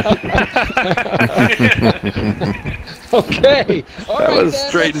 Okay. That was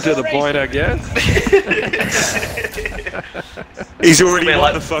straight and to the point, I guess. He's already won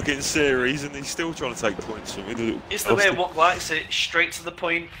like the fucking series and he's still trying to take points from me. It's the way Walk likes it, straight to the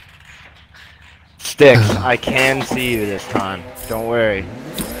point. Sticks, I can see you this time. Don't worry.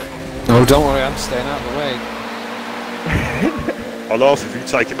 Oh, don't worry, I'm staying out of the way. I'll laugh if you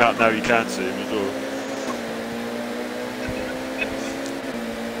take him out now you can see him as well.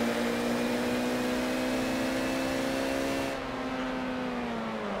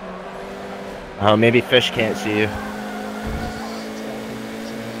 Oh, maybe Fish can't see you.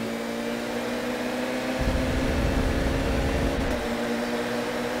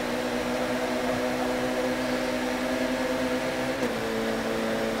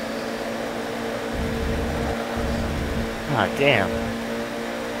 Ah, damn.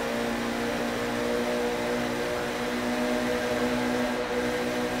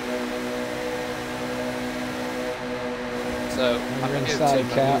 So, You're I'm inside, into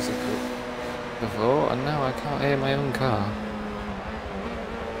my Cap. musical before, and now I can't hear my own car.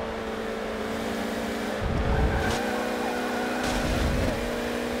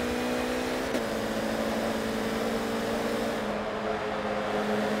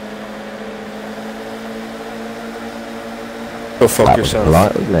 Go fuck That yourself. was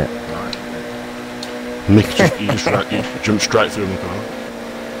polite, wasn't it? Nick, you jumped straight through the car.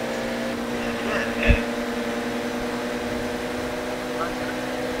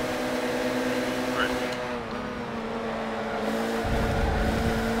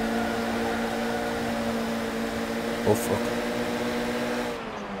 Oh fuck.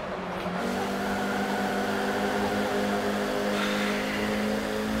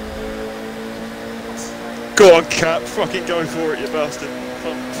 Go on, Cap, fucking go for it, you bastard.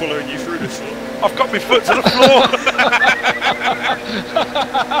 I'm following you through this one. I've got my foot to the floor!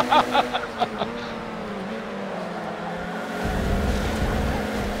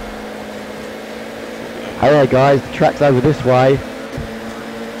 Hey there guys, the track's over this way.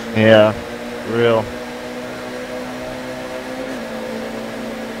 Yeah, real.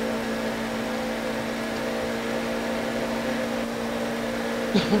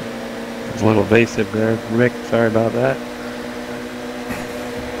 It's a little evasive there, Rick. Sorry about that.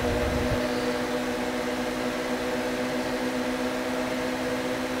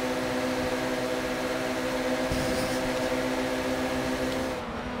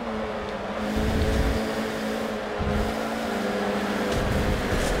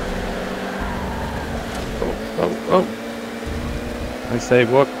 Oh. I say,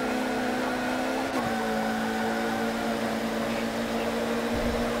 what?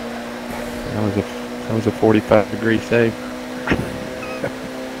 That was a 45-degree save.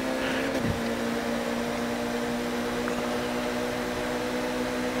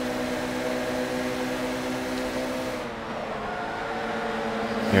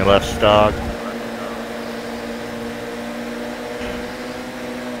 Your left stock.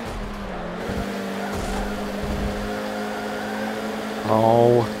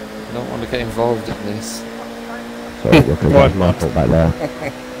 I don't want to get involved in this. Sorry, Watkins, that was my fault back there.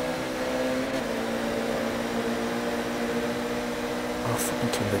 Oh,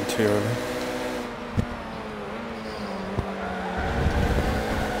 fucking turned in too early.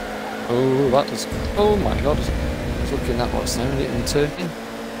 Oh, that was... Oh my god. I was looking at what's now and turning.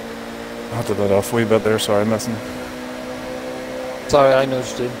 I had to let off a wee bit there, sorry, missing. Sorry, I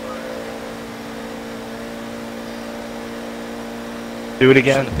nudged in. Do it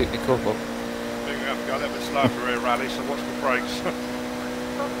again. Pick the cup up. We have to go a little bit slow for a rally, so watch the brakes.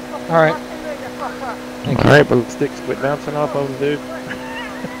 Alright. Alright, but the sticks quit bouncing off of them, dude.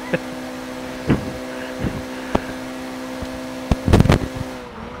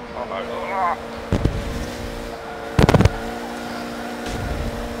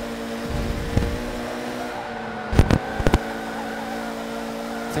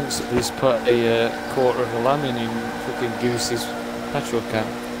 Thinks that he's put a quarter of a lemon in fucking Goose's petrol can.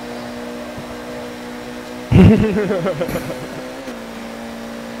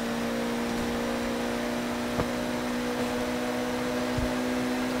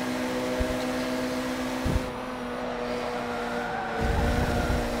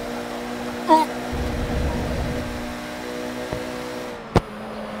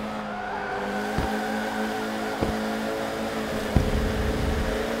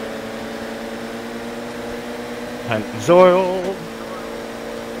 And oil.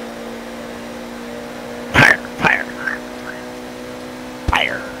 Fire, fire,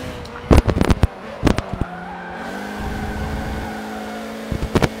 fire.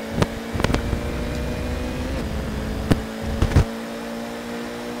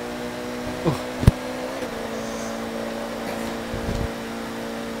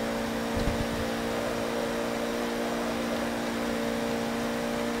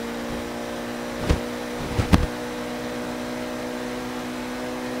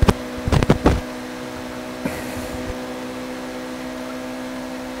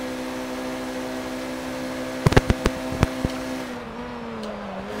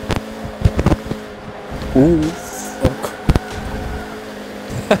 Ooh, fuck.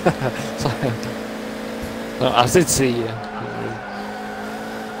 No, I did see you. I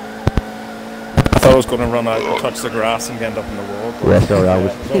thought I was going to run out and touch the grass and end up in the wall. Yeah, sorry, I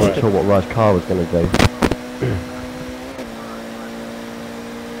wasn't sure what Raj's car was going to do.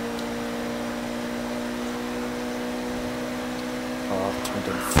 Oh, I've turned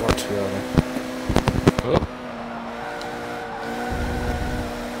in far too early. Oh.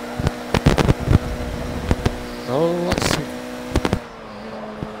 Oh, let's see.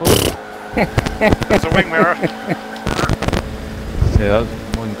 Oh. There's a wing mirror. Yeah,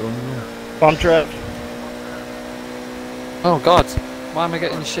 that's one gun. Bump trip. Oh god, why am I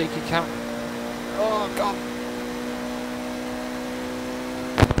getting a shaky count? Oh god.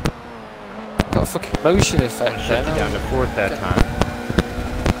 Got a fucking motion effect there. Shut you down to fourth that time.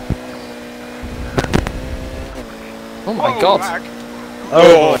 Oh my god. Lag.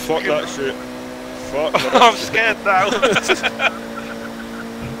 Oh, fuck that shit. Fuck that I'm shit. scared now.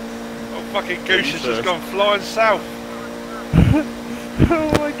 Oh, fucking goose has just gone flying south.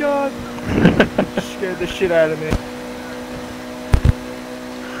 Oh my god. Scared the shit out of me.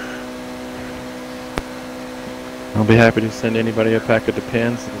 I'll be happy to send anybody a pack of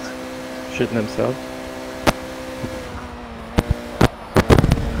Depends that's shitting themselves.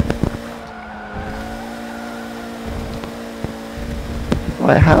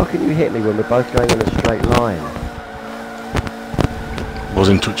 Right, how can you hit me when we're both going in a straight line?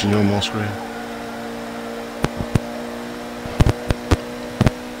 Wasn't touching your mouse screen.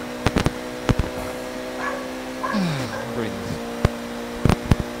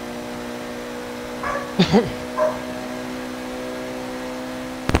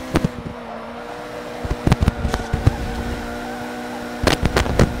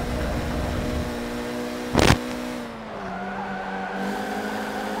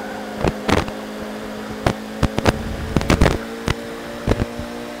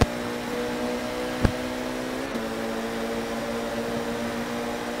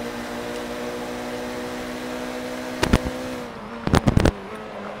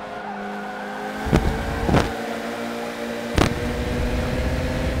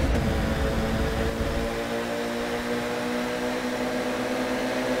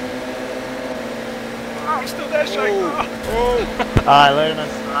 I'm still there, Shake. Alright, later, man.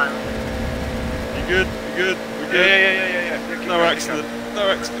 You good? You good? We good? Yeah. No accident. No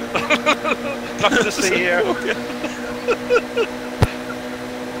accident. Nothing to see here.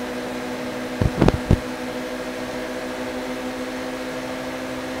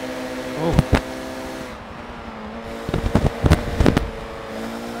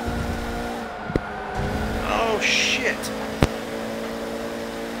 shit.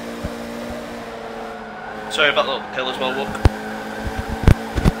 Sorry about the little pill as well, look.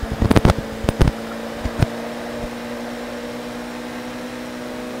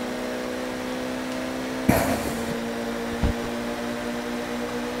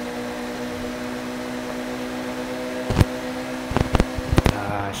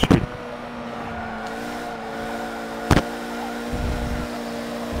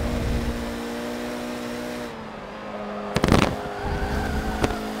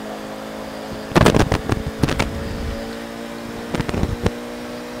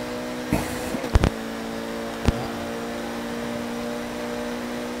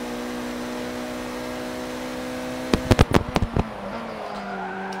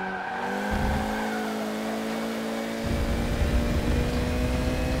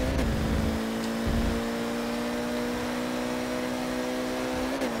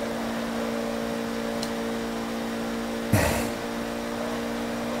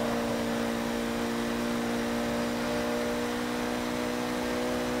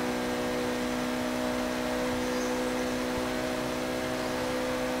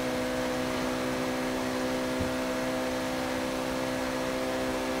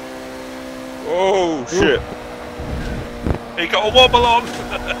 Oh shit! He got a wobble on.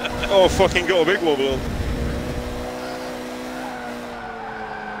 Oh, fucking got a big wobble on.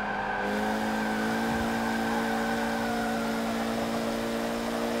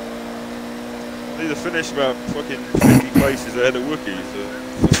 I need to finish about fucking 50 places ahead of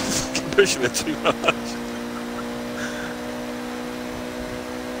Wookiees. Pushing it too much.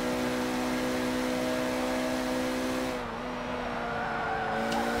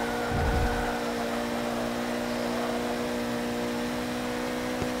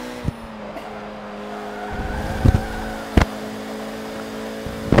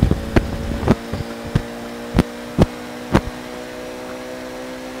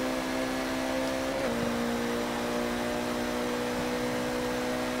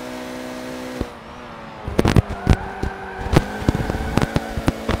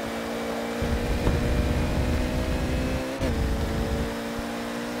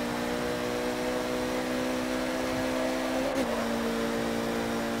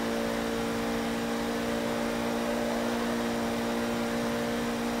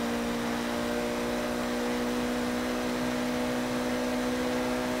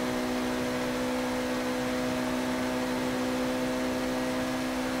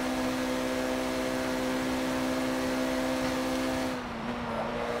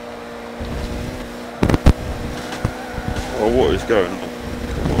 Oh, what is going on?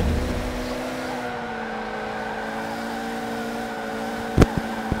 Come on.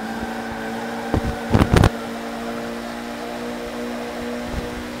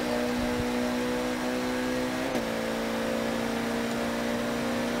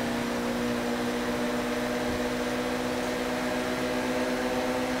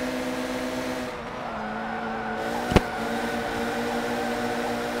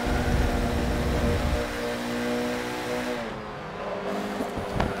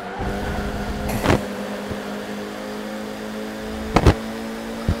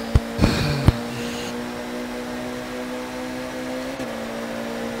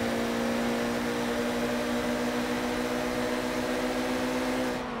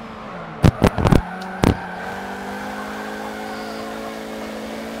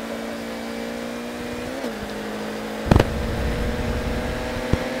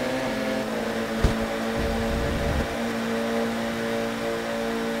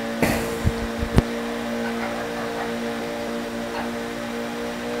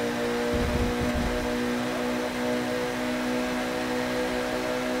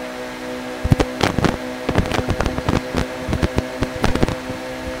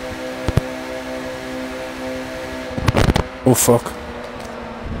 Oh fuck.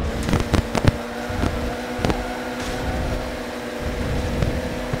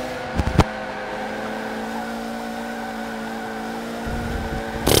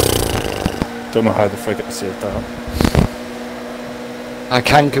 Don't know how the frick I saved that. I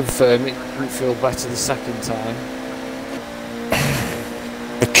can confirm it didn't feel better the second time.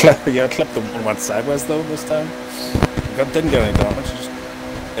 I clipped them and went sideways though this time. Didn't get any damage,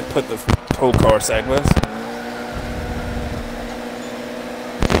 it put the whole car sideways.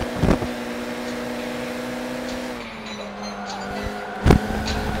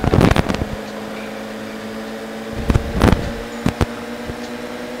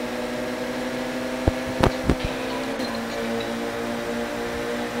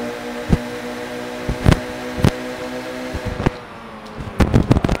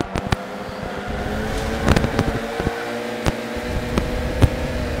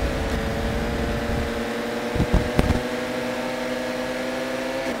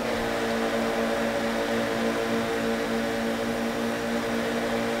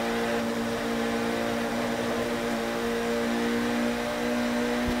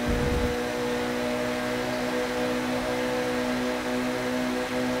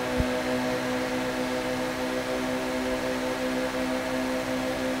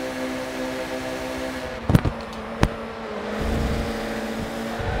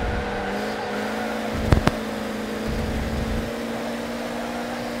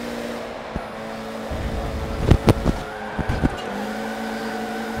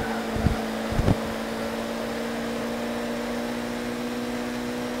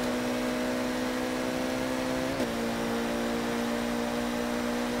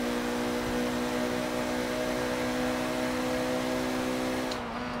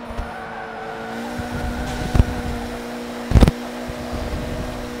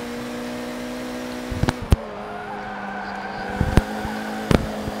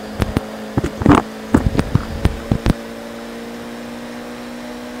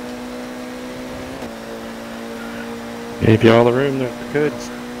 Gave you all the room there could.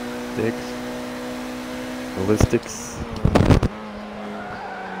 Sticks. Ballistics.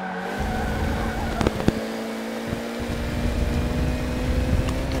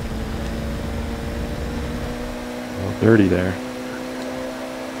 Well, dirty there.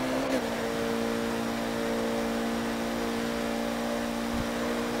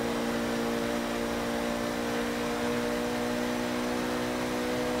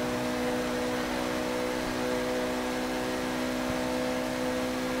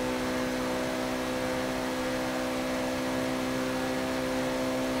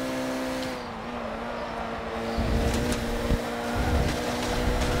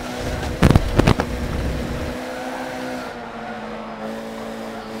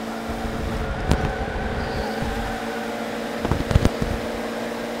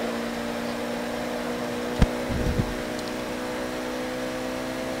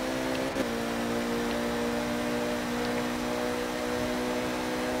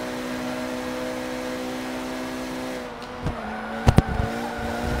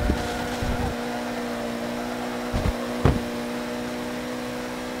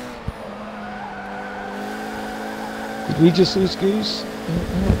 Did we just lose Goose?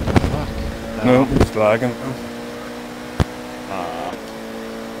 Fuck. No, it's lagging.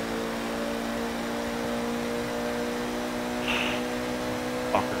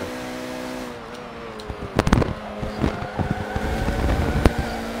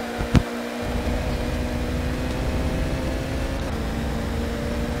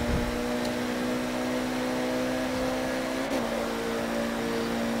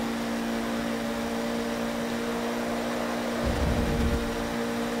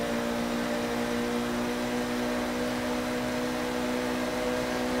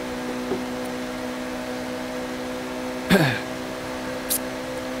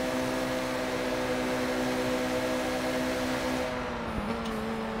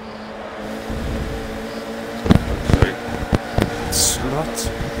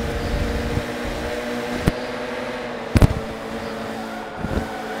 Slut.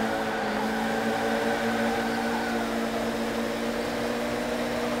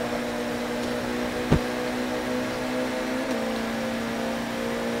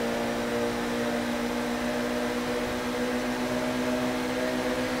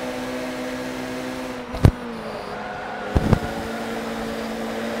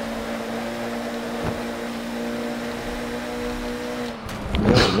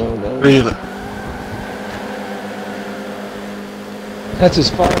 Really? That's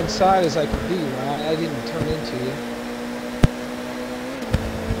as far inside as I could be, right? I didn't turn into you.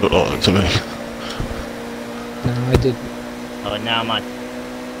 Look like that to me. No, I didn't. Oh, now my...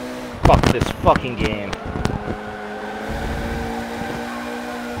 Fuck this fucking game.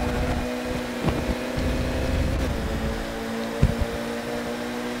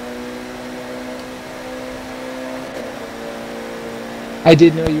 I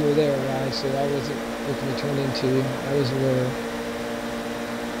did know you were there, Rye, so I wasn't looking to turn into you. I was aware.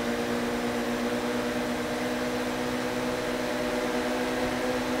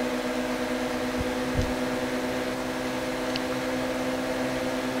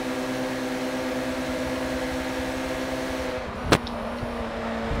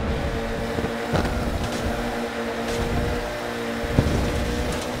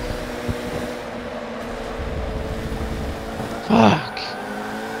 Fuck.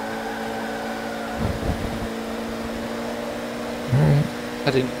 I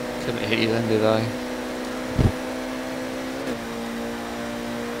couldn't hit you then, did I?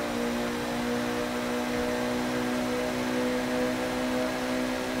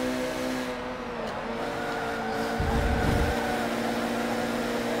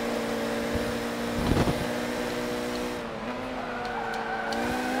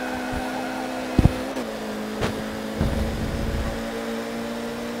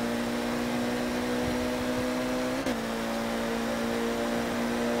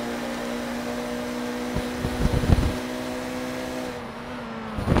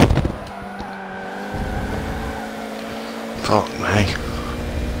 Fuck me.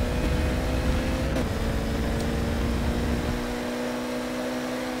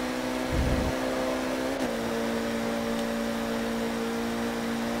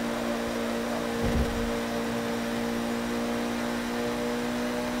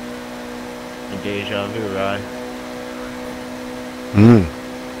 Deja vu, right? Hmm.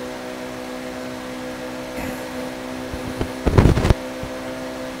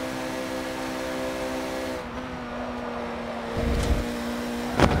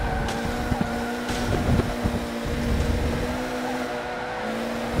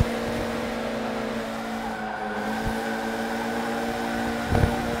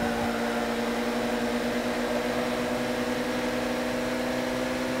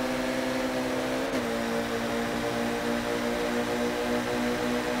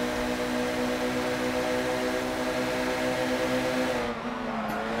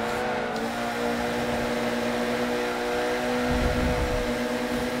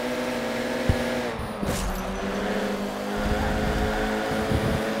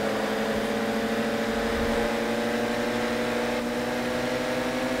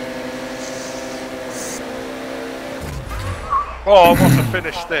 Oh, what a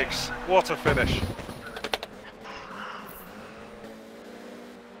finish, Sticks. What a finish.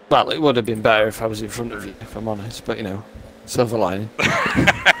 Well, it would have been better if I was in front of you, if I'm honest, but you know, silver lining.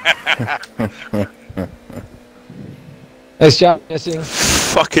 Nice job, missing.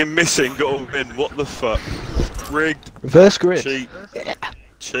 Fucking missing, got a win. What the fuck? Rigged. Reverse grip. Cheat. Yeah.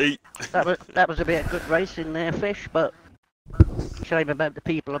 Cheat. That was a bit of good racing there, Fish, but shame about the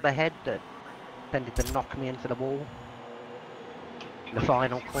people up ahead that tended to knock me into the wall in the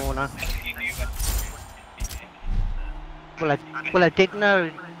final corner. Well, I did know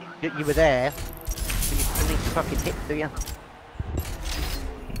that you were there, but you didn't fucking hit, do you?